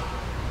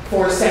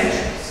for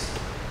centuries.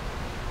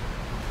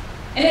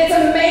 And it's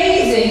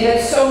amazing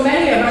that so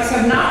many of us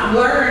have not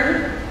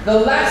learned the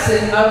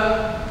lesson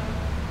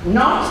of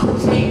not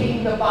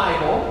taking the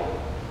Bible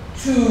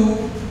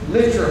too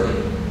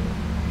literally.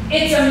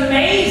 It's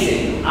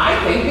amazing,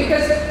 I think,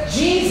 because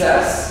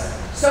Jesus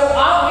so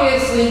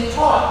obviously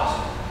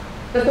taught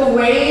that the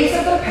ways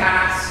of the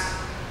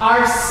past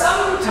are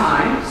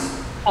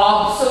sometimes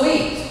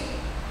obsolete.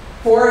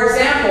 For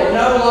example,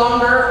 no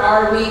longer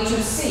are we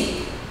to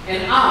seek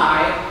an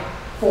eye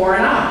for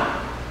an eye.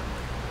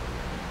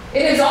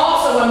 It is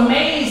also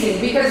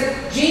amazing because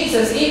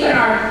Jesus, even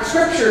our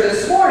scripture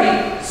this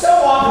morning, so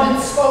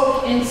often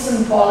spoke in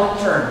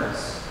symbolic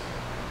terms,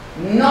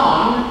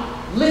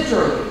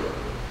 non-literally.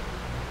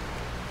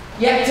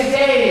 Yet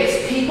today,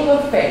 as people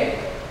of faith,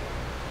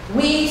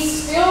 we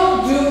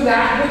still do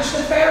that which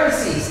the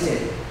Pharisees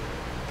did.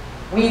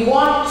 We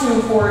want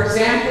to, for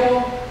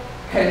example,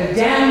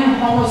 condemn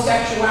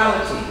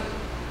homosexuality,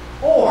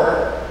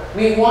 or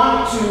we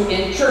want to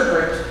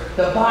interpret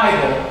the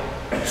Bible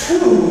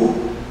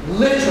too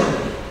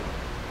literally.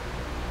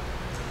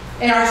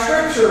 In our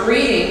scripture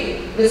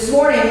reading this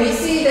morning, we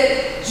see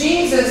that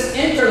Jesus'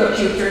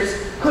 interlocutors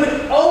could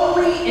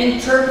only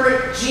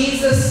interpret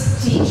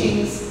Jesus'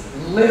 teachings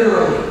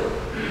literally.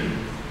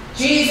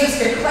 Jesus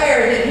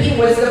declared that he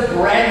was the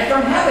bread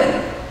from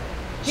heaven.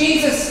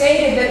 Jesus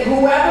stated that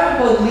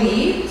whoever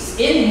believes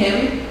in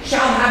him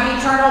shall have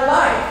eternal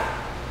life.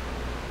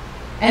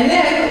 And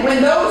then,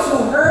 when those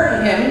who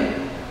heard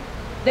him,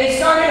 they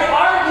started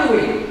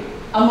arguing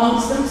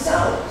amongst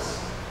themselves.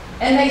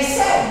 And they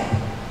said,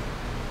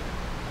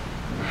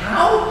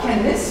 "How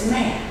can this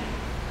man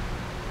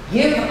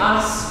give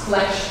us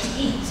flesh to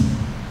eat?"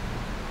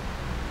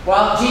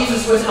 Well,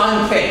 Jesus was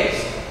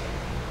unfazed.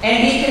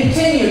 And he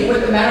continued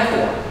with the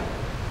metaphor.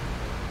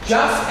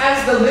 "Just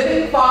as the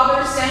living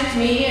Father sent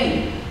me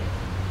and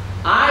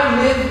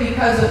I live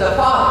because of the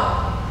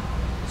Father,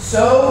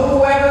 so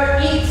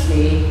whoever eats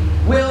me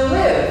will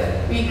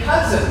live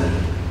because of me.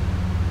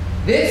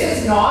 This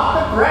is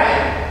not the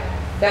bread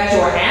that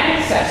your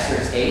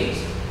ancestors ate,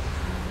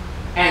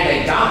 and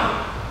they died.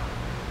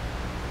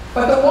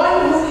 But the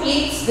one who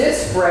eats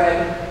this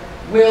bread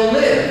will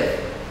live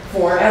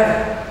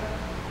forever."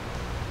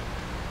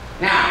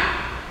 Now,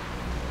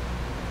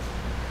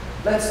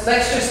 let's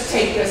just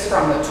take this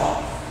from the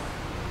top.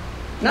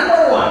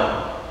 Number one,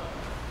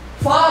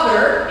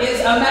 Father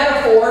is a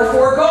metaphor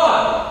for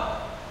God.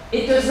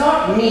 It does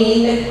not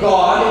mean that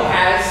God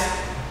has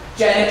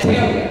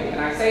genitalia. Can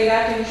I say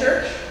that in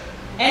church?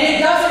 And it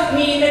doesn't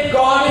mean that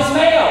God is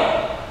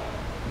male.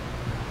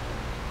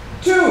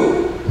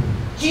 Two,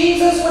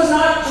 Jesus was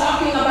not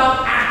talking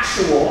about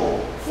actual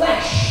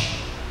flesh.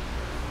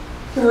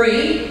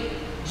 Three,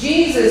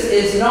 Jesus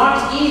is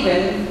not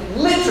even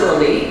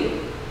literally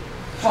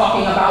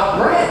talking about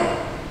bread.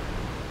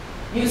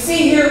 You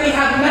see, here we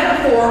have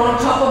metaphor on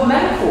top of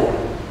metaphor.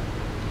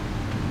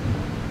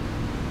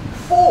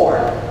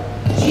 4,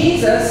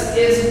 Jesus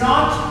is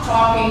not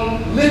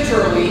talking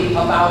literally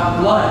about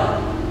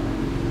blood.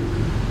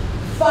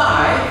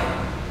 5,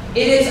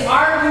 it is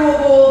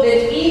arguable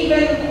that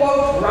even,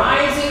 quote,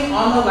 rising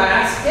on the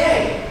last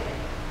day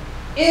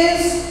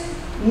is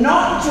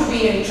not to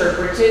be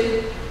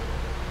interpreted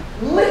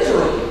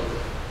literally.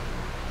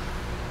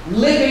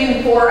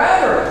 Living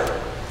forever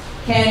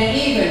can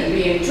even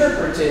be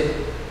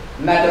interpreted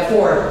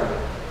metaphorically.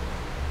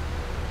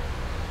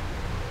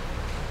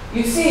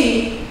 You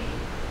see,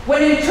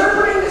 when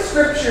interpreting the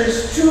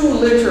scriptures too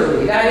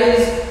literally, that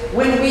is,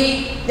 when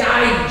we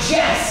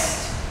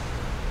digest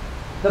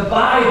the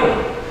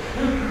Bible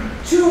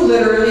too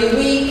literally,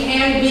 we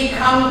can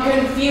become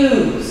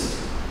confused,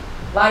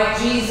 like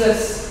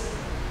Jesus'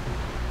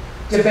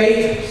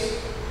 debaters.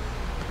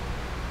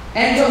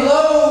 And to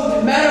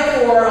load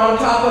metaphor on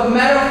top of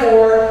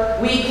metaphor,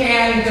 we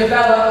can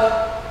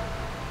develop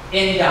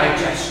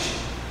indigestion.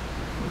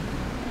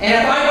 And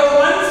if I go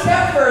one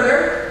step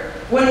further,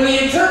 when we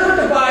interpret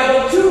the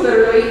Bible too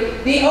literally,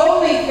 the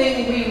only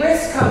thing we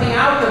risk coming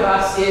out of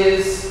us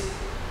is,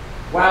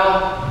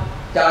 well,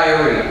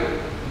 diarrhea.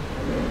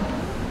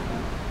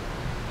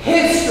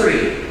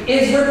 History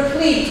is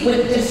replete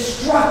with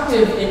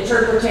destructive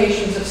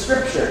interpretations of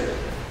Scripture.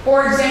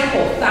 For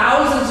example,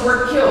 thousands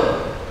were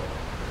killed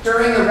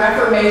during the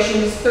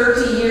Reformation's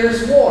 30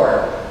 Years'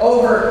 War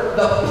over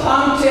the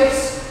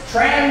Pontiff's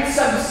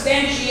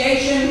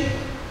transubstantiation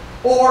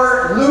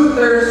or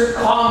Luther's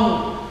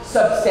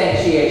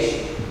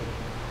consubstantiation.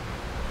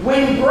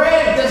 When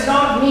bread does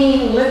not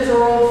mean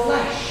literal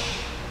flesh.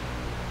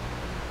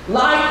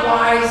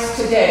 Likewise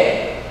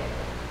today,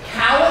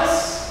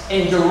 callous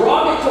and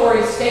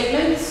derogatory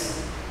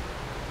statements,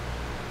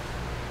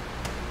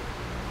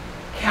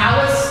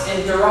 callous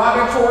and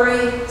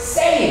derogatory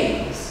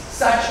sayings,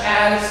 such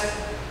as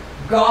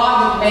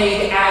God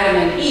made Adam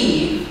and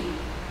Eve,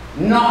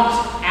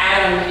 not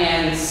Adam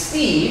and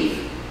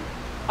Steve,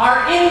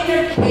 are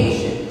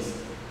indications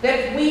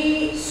that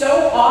we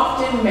so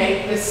often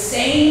make the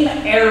same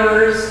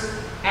errors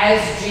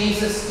as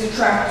Jesus'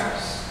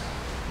 detractors.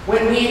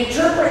 When we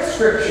interpret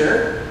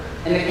Scripture,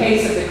 in the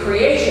case of the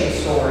creation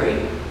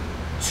story,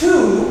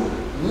 too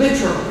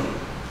literally.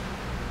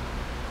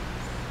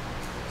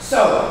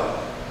 So,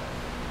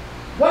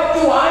 what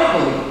do I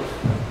believe?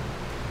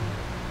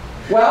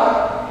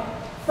 Well,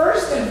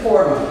 first and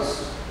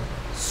foremost,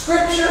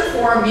 Scripture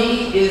for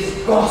me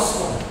is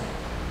gospel.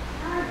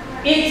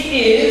 It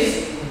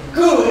is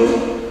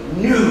good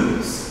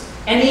news,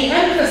 and the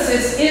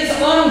emphasis is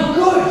on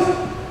good.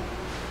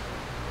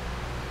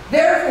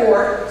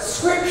 Therefore,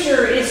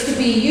 Scripture is to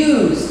be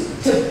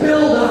used to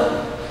build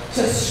up,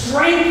 to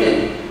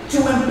strengthen, to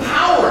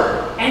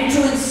empower, and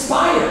to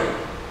inspire.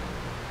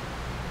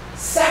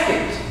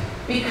 Second,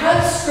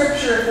 because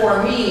Scripture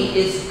for me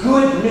is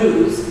good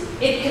news,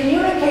 it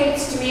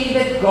communicates to me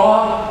that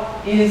God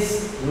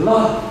is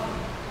love.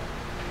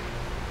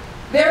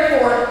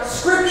 Therefore,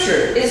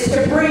 Scripture is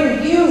to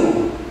bring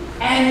you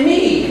and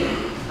me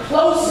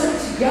closer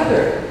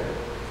together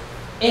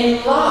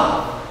in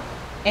love.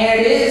 And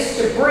it is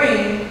to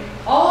bring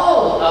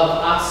all of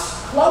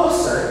us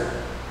closer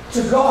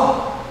to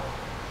God.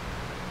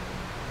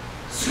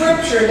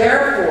 Scripture,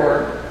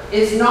 therefore,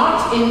 is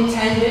not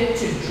intended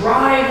to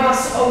drive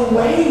us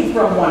away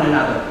from one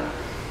another,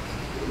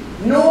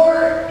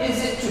 nor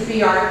is it to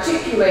be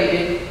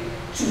articulated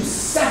to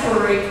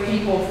separate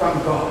people from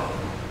God.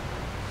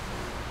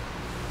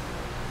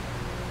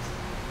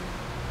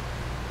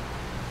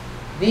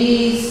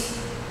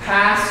 These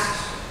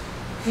past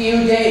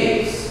few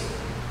days,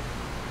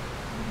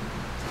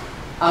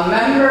 a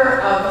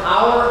member of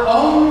our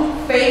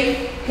own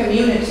faith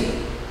community,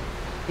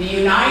 the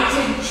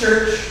United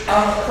Church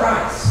of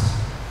Christ,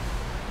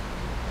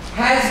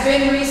 has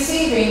been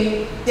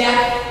receiving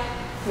death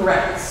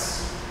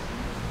threats.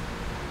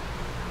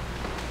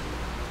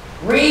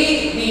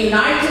 Read the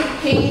United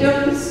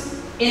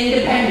Kingdom's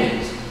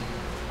Independent,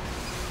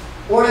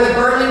 or the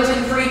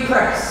Burlington Free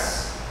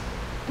Press,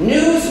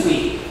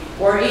 Newsweek,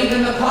 or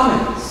even the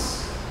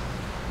Commons.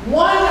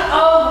 One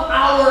of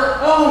our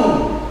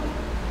own,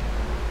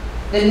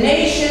 the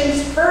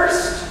nation's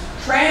first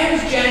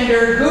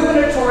transgender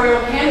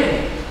gubernatorial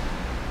candidate,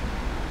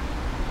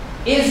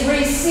 is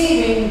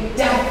receiving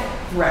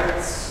death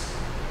threats.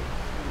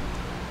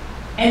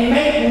 And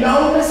make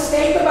no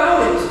mistake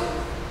about it,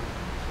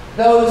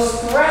 those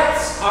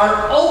threats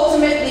are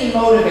ultimately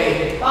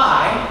motivated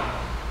by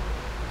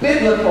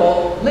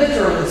biblical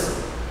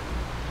literalism,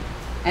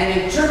 an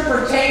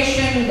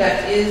interpretation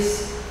that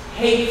is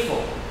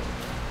hateful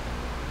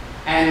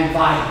and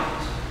violent.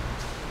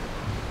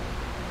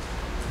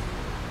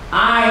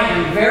 I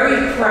am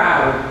very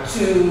proud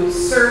to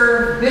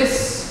serve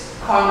this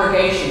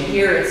congregation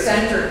here at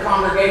Center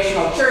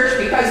Congregational Church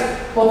because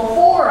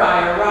before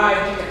I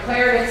arrived, it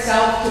declared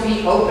itself to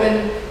be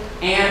open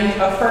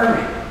and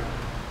affirming.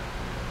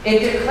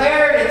 It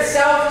declared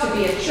itself to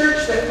be a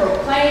church that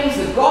proclaims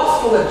the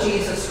gospel of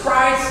Jesus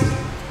Christ,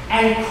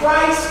 and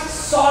Christ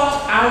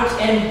sought out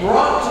and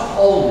brought to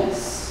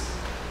wholeness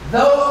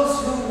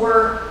those who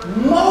were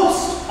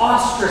most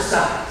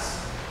ostracized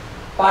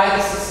by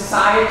the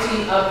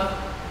society of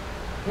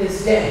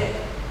his day.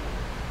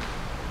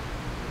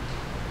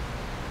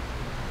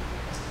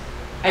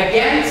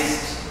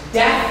 Against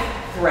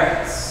death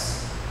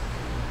threats,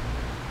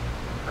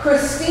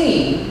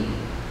 Christine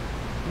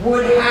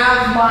would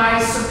have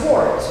my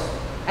support.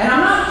 And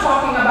I'm not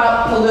talking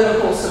about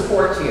political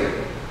support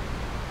here.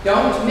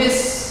 Don't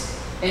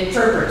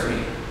misinterpret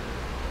me.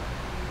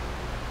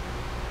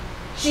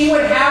 She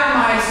would have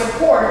my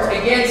support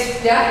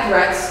against death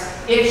threats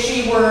if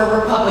she were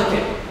a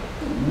Republican,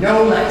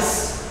 no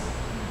less.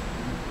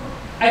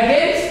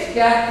 Against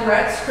death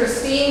threats,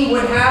 Christine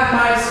would have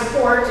my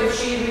support if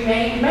she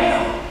remained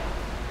male.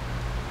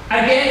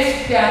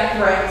 Against death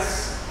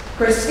threats,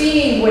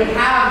 Christine would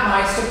have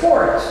my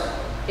support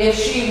if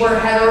she were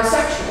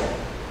heterosexual.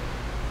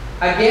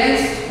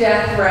 Against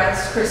death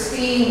threats,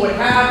 Christine would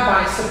have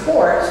my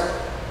support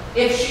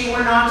if she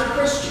were not a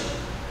Christian.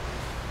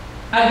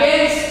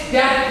 Against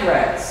death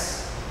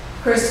threats,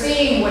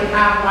 Christine would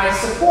have my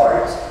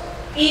support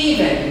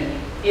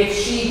even if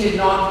she did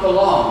not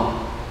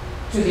belong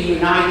to the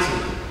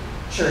United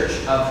Church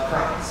of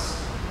Christ.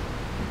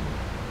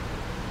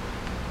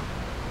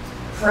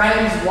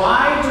 Friends,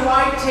 why do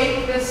I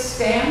take this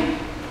stand?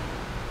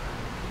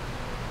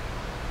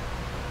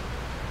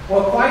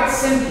 Well, quite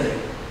simply,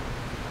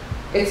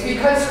 it's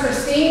because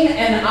Christine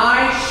and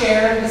I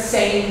share the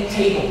same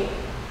table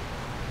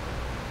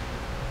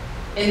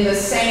in the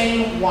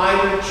same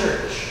wider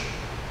church.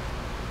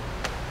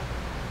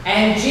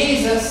 And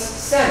Jesus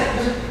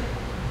said it,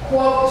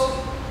 quote,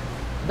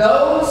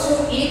 "Those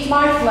who eat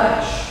my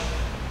flesh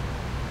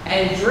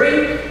and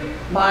drink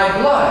my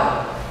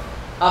blood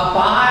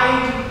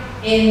abide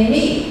in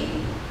me,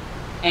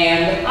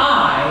 and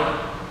I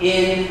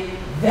in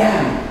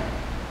them."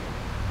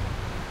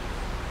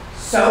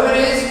 So it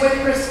is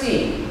with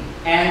Christine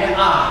and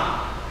I,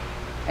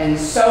 and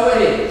so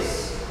it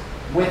is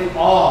with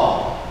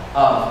all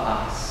of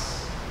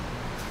us.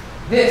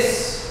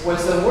 This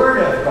was the word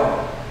of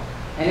God,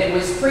 and it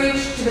was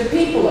preached to the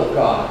people of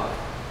God,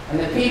 and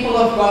the people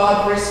of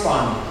God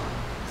responded.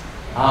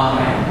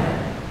 Amen.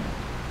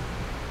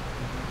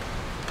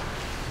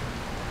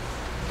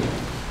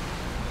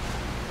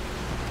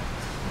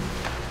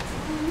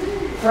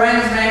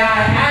 Friends, may I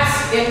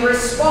ask in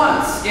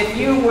response if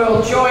you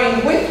will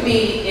join with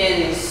me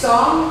in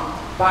song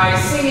by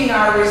singing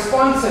our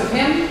responsive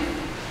hymn,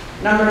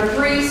 number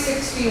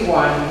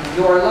 361,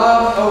 "Your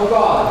Love, O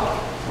God,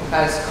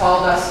 has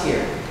called us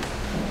here."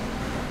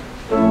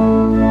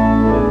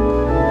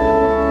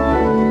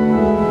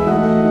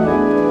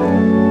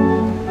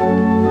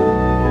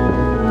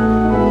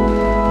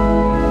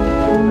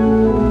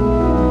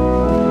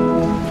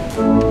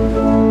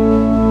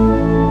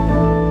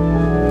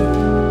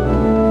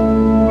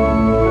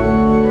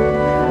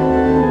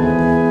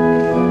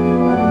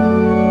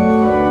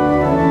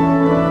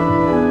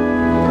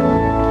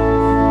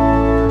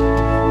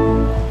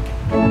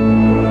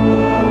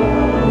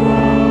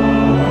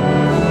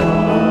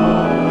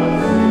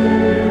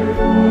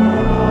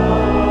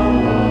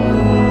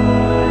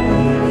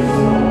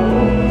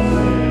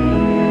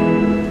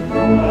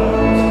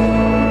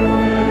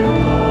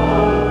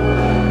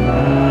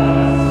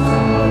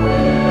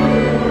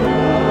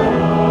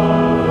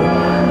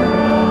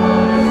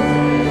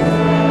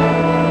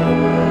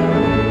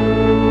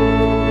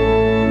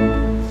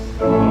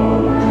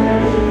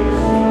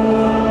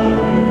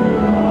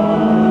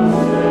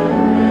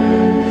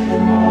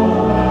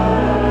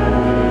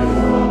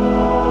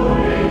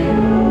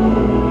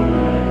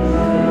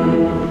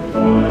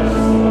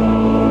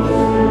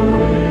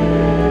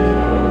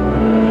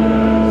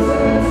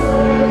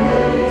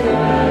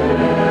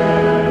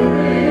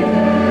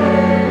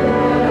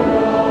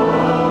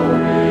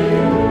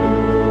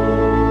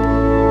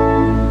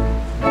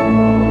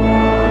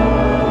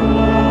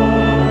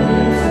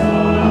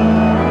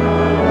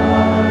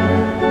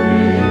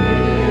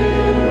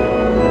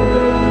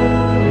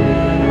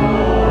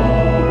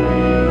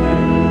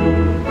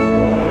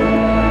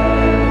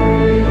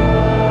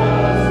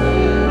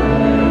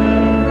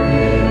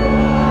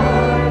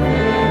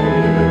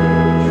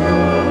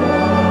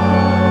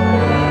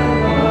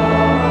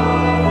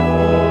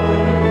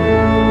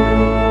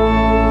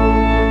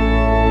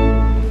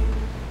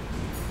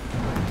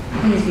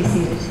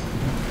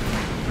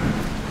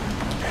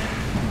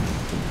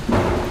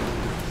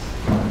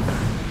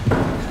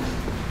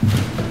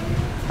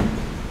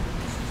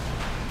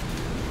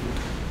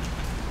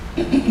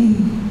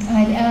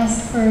 I'd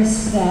ask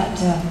first that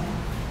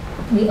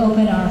we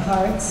open our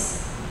hearts,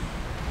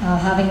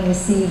 having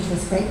received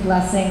this great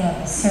blessing of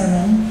a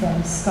sermon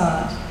from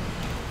Scott,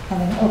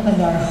 having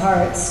opened our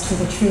hearts to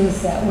the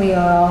truth that we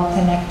are all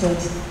connected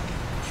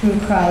through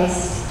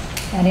Christ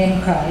and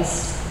in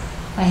Christ.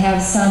 I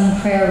have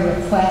some prayer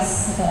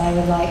requests that I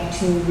would like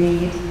to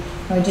read.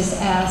 I would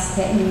just ask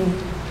that you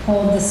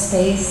hold the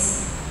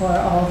space for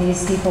all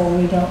these people.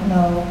 We don't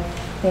know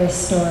their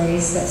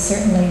stories, but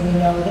certainly we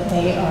know that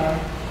they are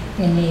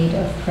in need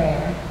of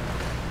prayer.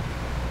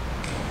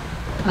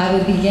 I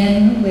would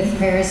begin with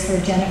prayers for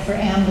Jennifer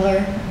Ambler,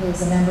 who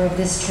is a member of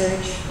this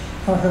church,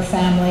 for her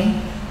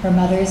family. Her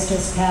mother's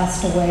just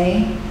passed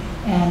away,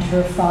 and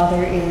her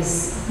father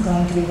is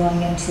going to be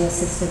going into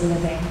assisted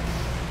living.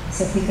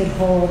 So if we could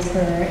hold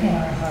her in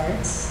our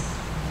hearts.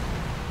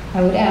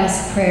 I would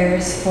ask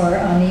prayers for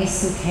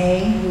Anis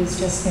Ukay, who's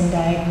just been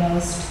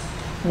diagnosed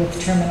with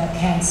terminal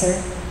cancer,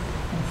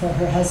 and for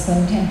her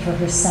husband and for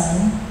her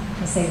son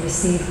as they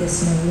receive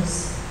this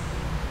news.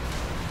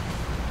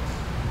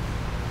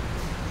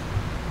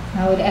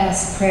 I would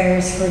ask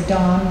prayers for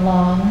Dawn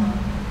Long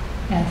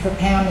and for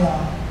Pam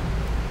Long,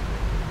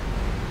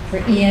 for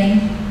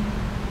Ian,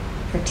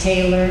 for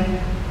Taylor,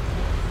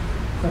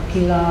 for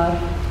Pilar,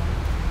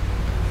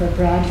 for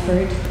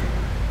Bradford,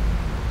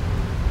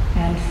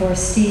 and for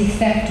Steve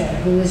Fector,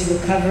 who is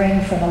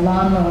recovering from a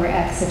lawnmower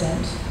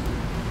accident.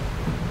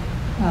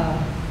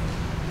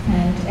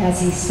 And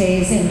as he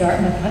stays in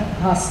Dartmouth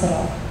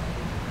Hospital,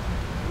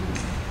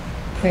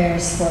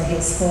 prayers for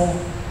his full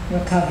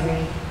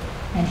recovery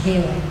and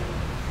healing.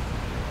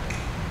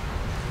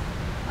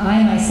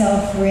 I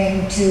myself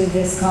bring to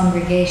this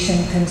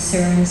congregation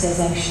concerns, as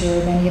I'm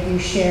sure many of you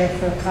share,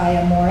 for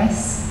Kaya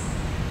Morris.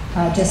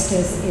 Just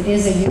as it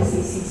is a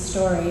UCC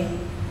story,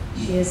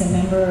 she is a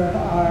member of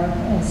our,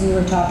 as you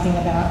were talking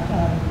about,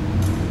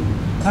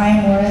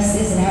 Kaya Morris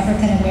is an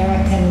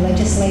African-American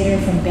legislator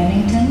from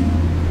Bennington.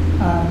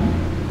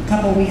 A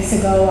couple weeks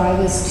ago, I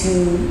was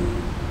to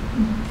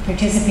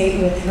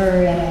participate with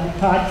her in a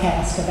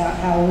podcast about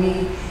how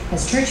we,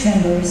 as church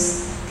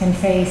members, can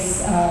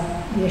face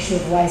the issue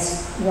of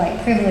white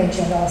privilege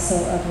and also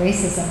of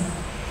racism.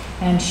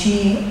 And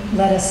she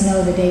let us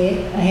know the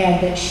day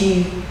ahead that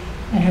she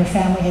and her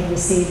family had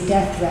received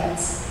death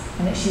threats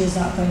and that she was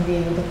not going to be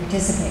able to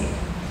participate.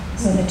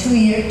 So in the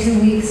 2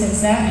 weeks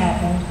since that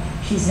happened,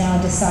 she's now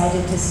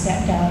decided to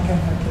step down from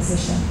her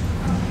position.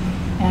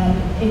 And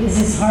it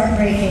is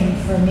heartbreaking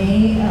for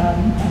me.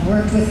 I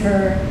worked with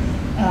her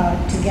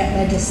to get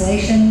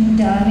legislation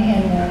done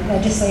in the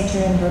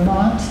legislature in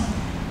Vermont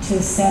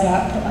to set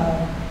up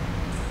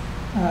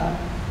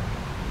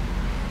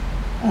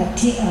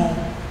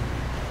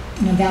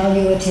an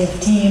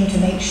evaluative team to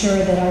make sure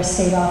that our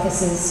state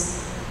offices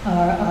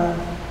are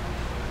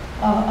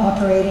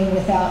operating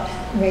without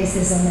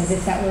racism, as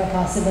if that were a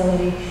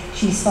possibility.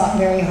 She's fought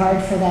very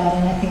hard for that,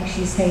 and I think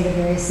she's paid a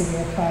very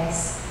severe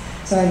price.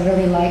 So I'd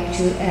really like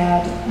to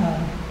add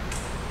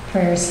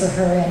prayers for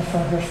her and for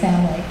her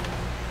family.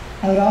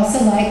 I would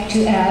also like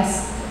to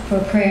ask for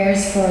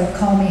prayers for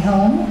Call Me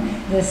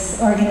Home,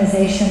 this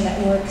organization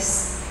that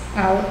works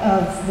out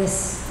of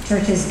this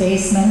church's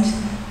basement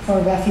for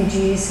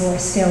refugees who are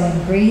still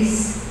in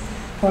Greece,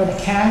 for the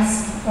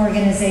CAST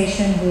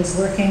organization who is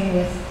working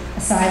with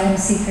asylum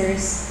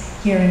seekers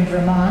here in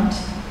Vermont,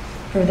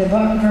 for the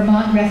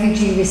Vermont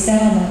Refugee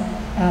Resettlement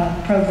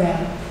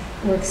Program,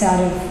 works out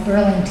of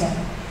Burlington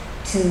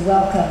to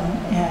welcome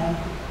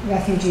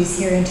refugees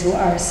here into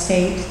our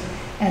state,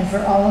 and for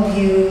all of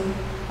you,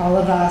 all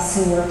of us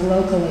who work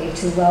locally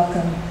to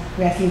welcome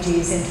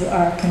refugees into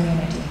our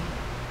community.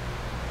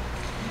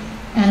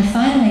 And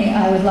finally,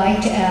 I would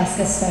like to ask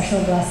a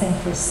special blessing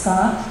for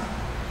Scott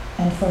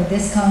and for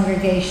this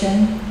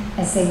congregation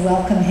as they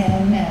welcome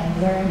him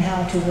and learn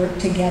how to work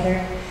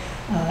together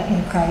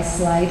in Christ's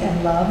light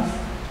and love.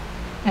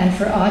 And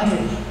for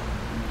Audrey.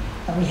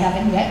 We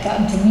haven't yet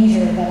gotten to meet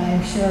her, but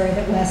I'm sure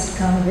that the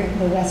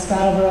West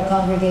Brattleboro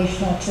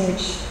Congregational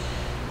Church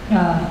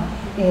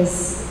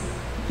is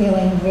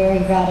feeling very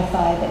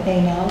gratified that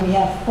we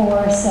have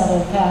 4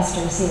 settled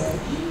pastors here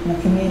in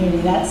the community.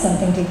 That's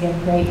something to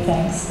give great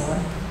thanks for.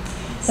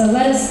 So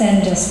let us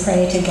then just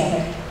pray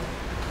together.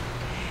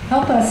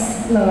 Help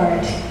us,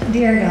 Lord,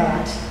 dear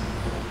God.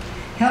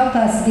 Help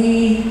us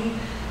be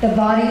the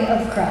body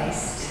of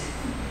Christ.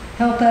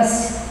 Help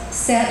us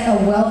set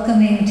a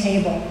welcoming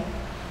table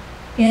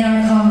in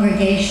our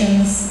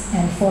congregations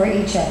and for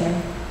each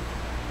other,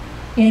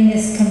 in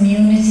this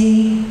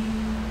community,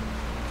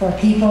 for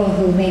people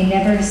who may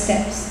never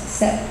set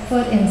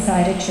foot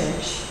inside a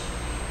church,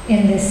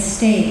 in this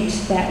state,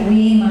 that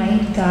we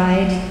might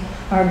guide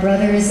our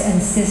brothers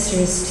and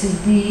sisters to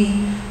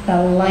be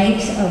the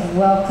light of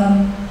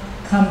welcome,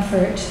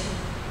 comfort,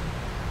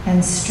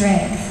 and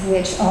strength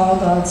which all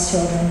God's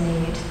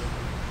children need.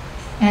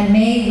 And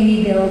may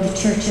we build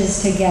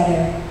churches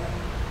together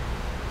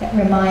that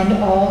remind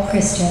all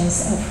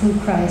Christians of who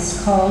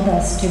Christ called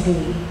us to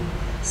be,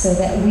 so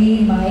that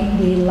we might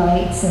be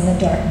lights in the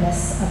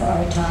darkness of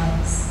our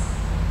times.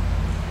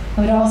 I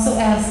would also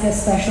ask a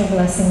special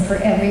blessing for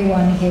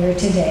everyone here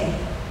today,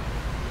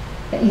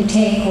 that you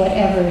take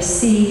whatever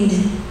seed,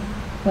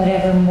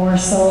 whatever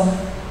morsel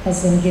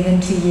has been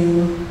given to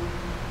you,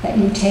 that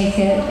you take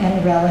it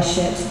and relish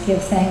it,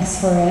 give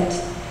thanks for it,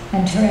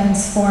 and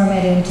transform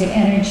it into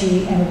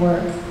energy and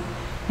work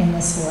in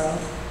this world.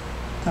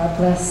 God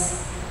bless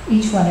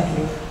each one of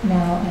you,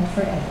 now and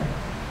forever.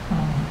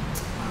 Amen.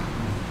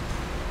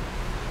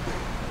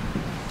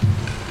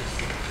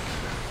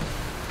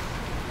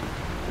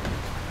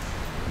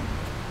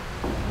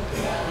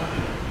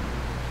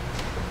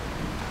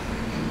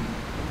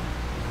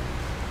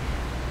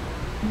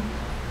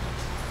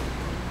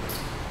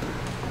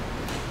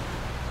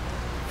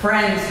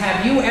 Friends,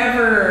 have you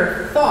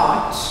ever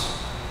thought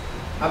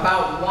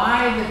about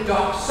why the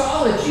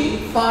doxology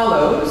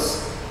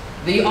follows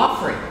the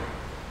offering?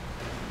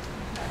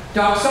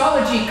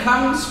 Doxology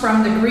comes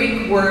from the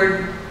Greek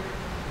word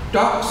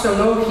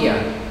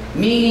doxologia,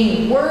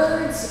 meaning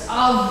words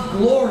of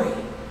glory.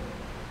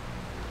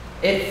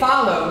 It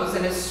follows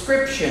an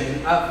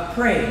ascription of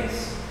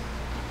praise.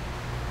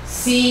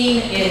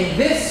 Seen in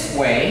this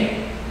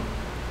way,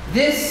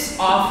 This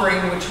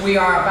offering which we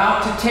are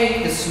about to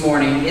take this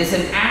morning is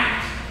an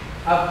act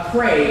of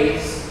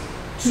praise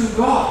to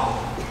God.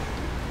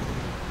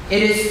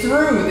 It is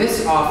through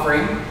this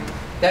offering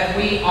that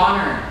we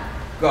honor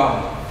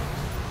God.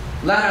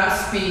 Let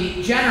us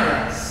be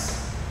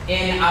generous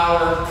in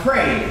our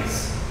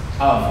praise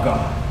of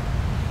God.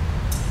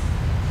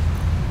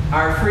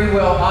 Our free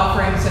will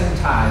offerings and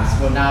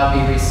tithes will now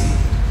be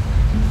received.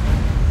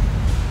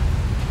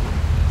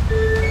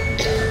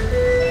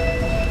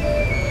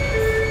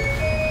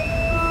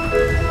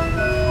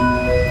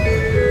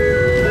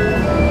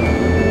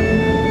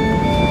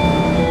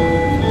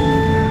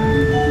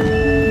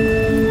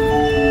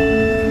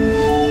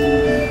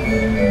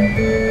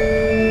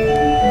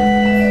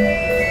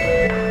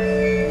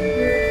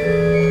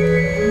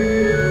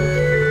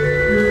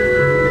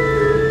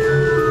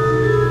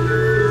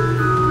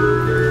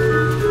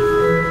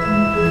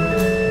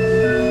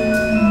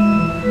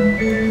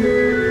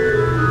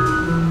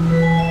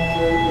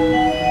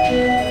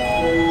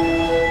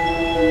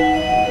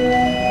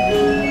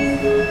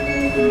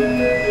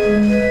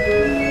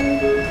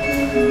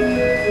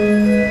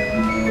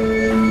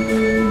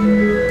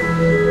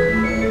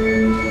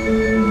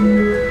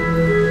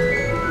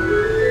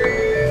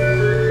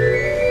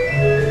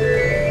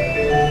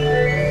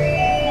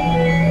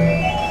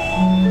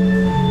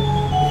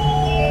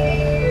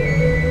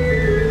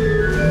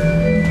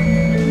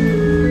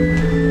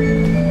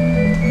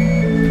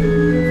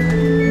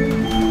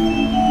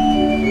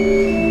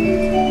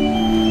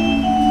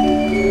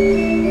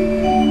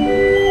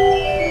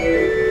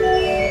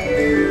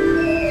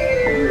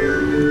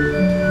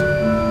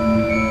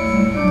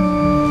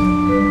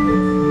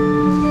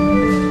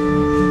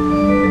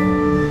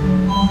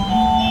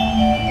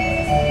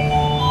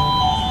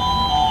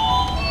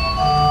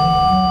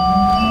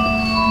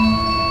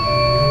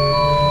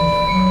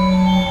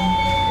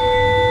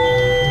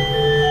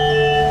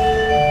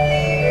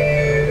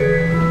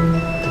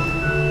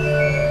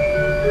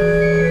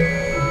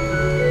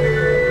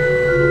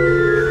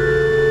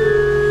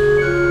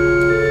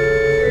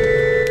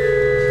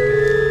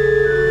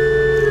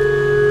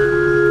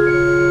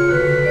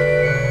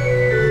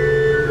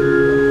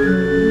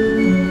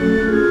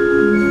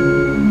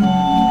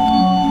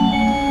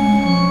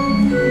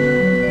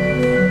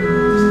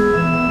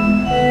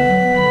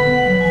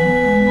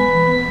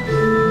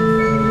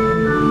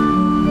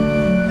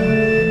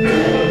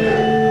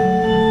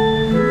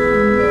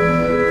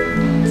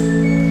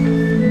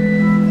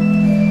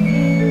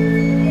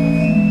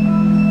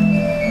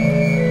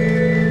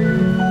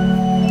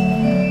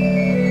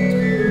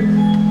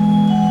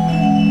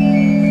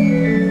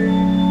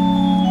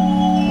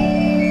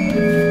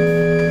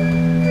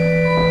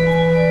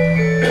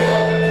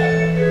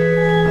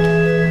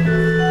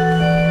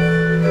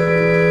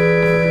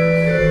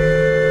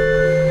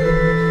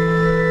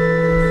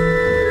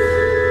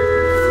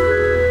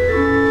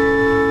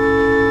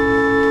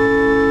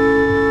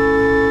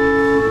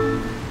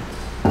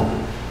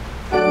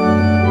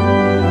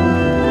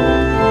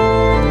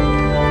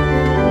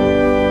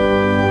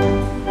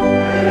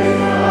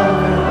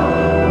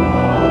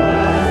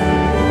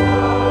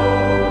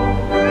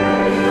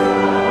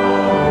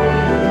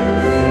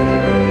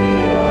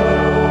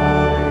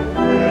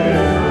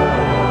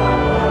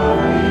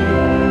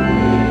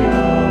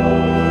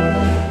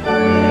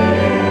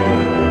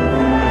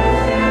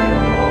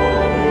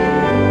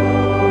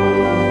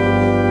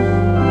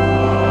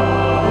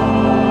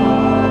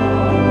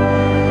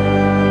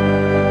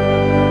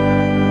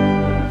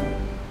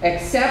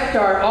 Accept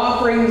our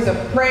offerings of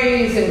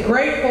praise and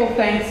grateful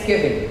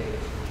thanksgiving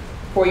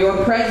for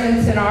your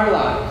presence in our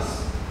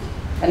lives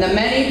and the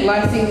many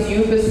blessings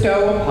you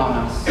bestow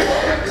upon us.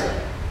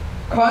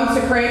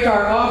 Consecrate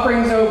our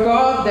offerings, O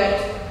God,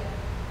 that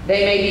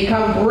they may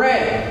become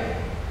bread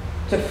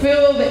to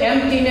fill the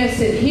emptiness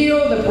and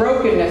heal the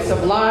brokenness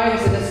of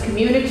lives in this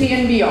community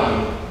and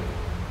beyond.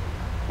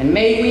 And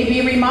may we be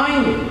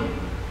reminded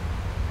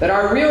that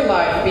our real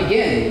life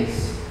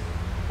begins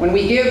when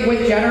we give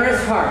with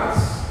generous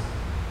hearts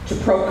to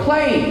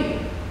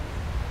proclaim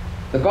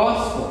the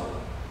gospel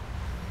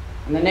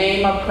in the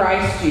name of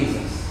Christ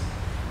Jesus.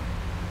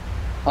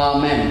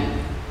 Amen.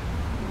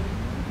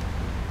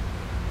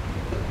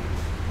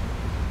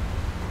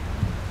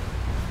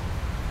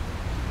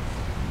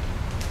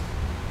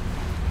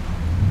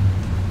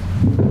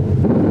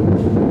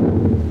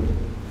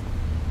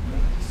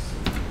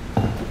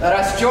 Let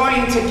us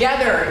join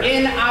together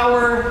in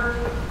our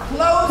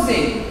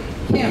closing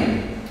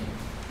hymn.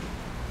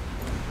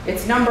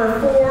 It's number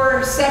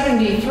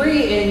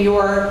 473 in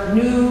your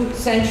New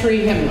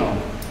Century Hymnal.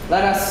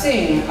 Let us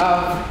sing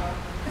of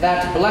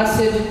that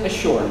blessed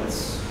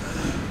assurance.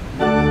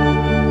 Oh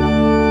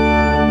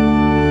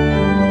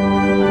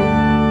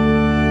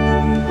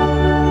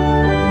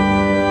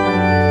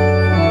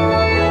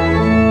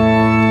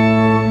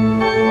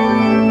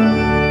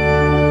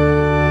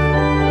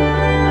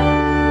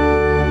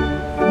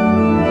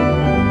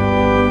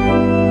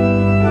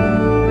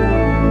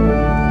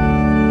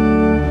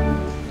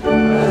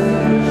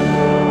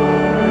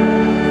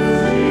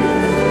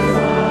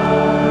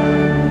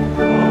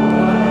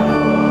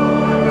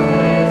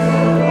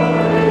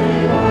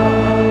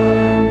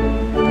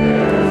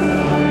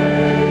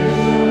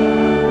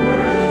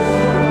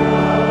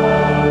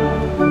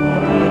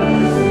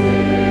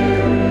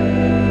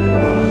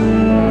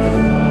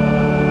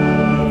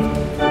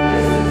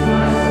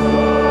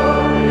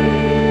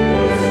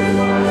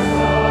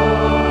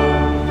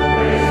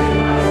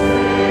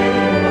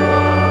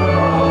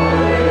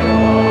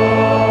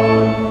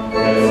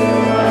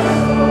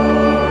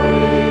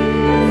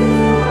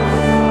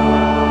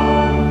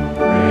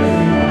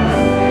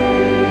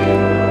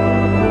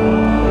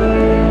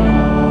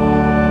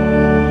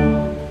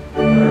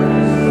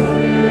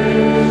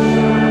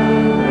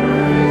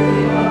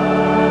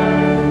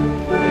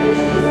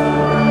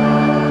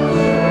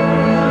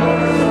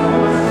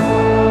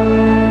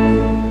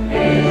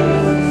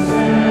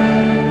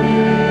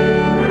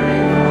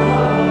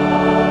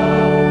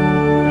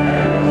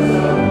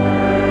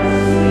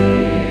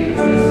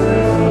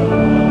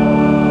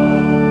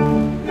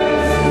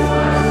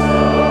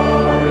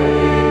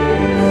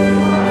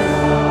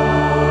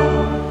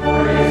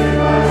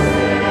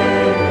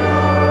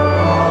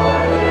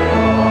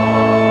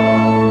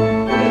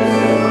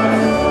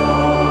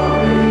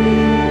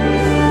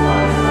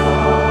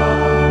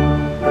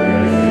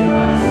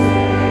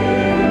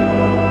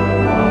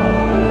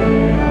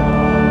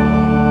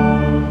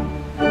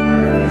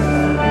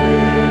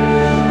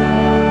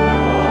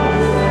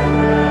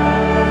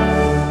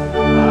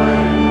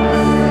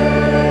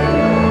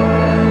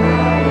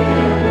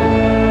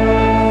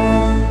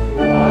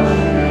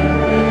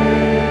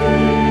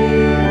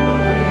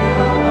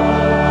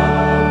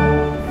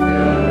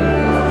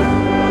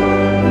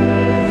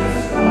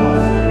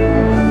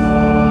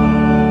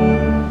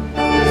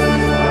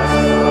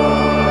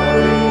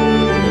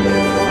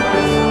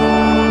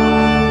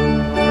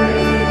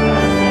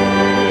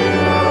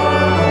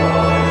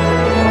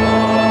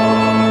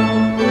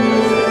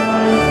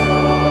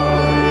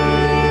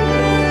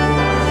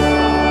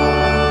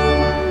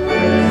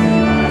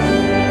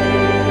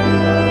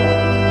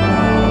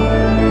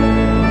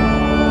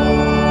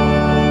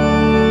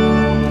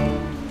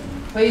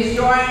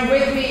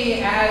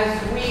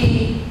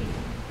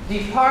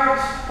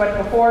heart,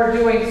 but before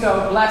doing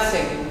so,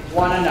 blessing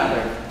one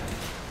another.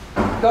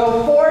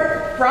 Go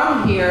forth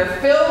from here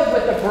filled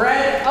with the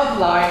bread of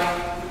life.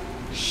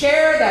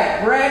 Share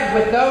that bread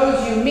with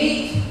those you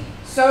meet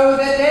so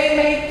that they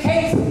may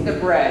taste the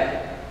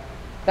bread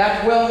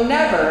that will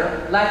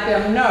never let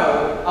them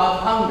know of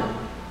hunger.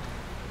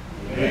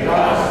 May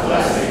God's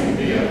blessing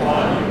be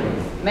upon you.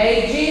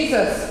 May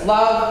Jesus'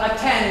 love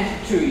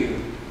attend to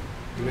you.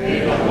 May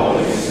the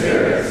Holy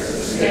Spirit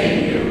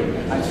sustain you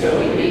until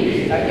we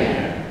meet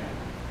again.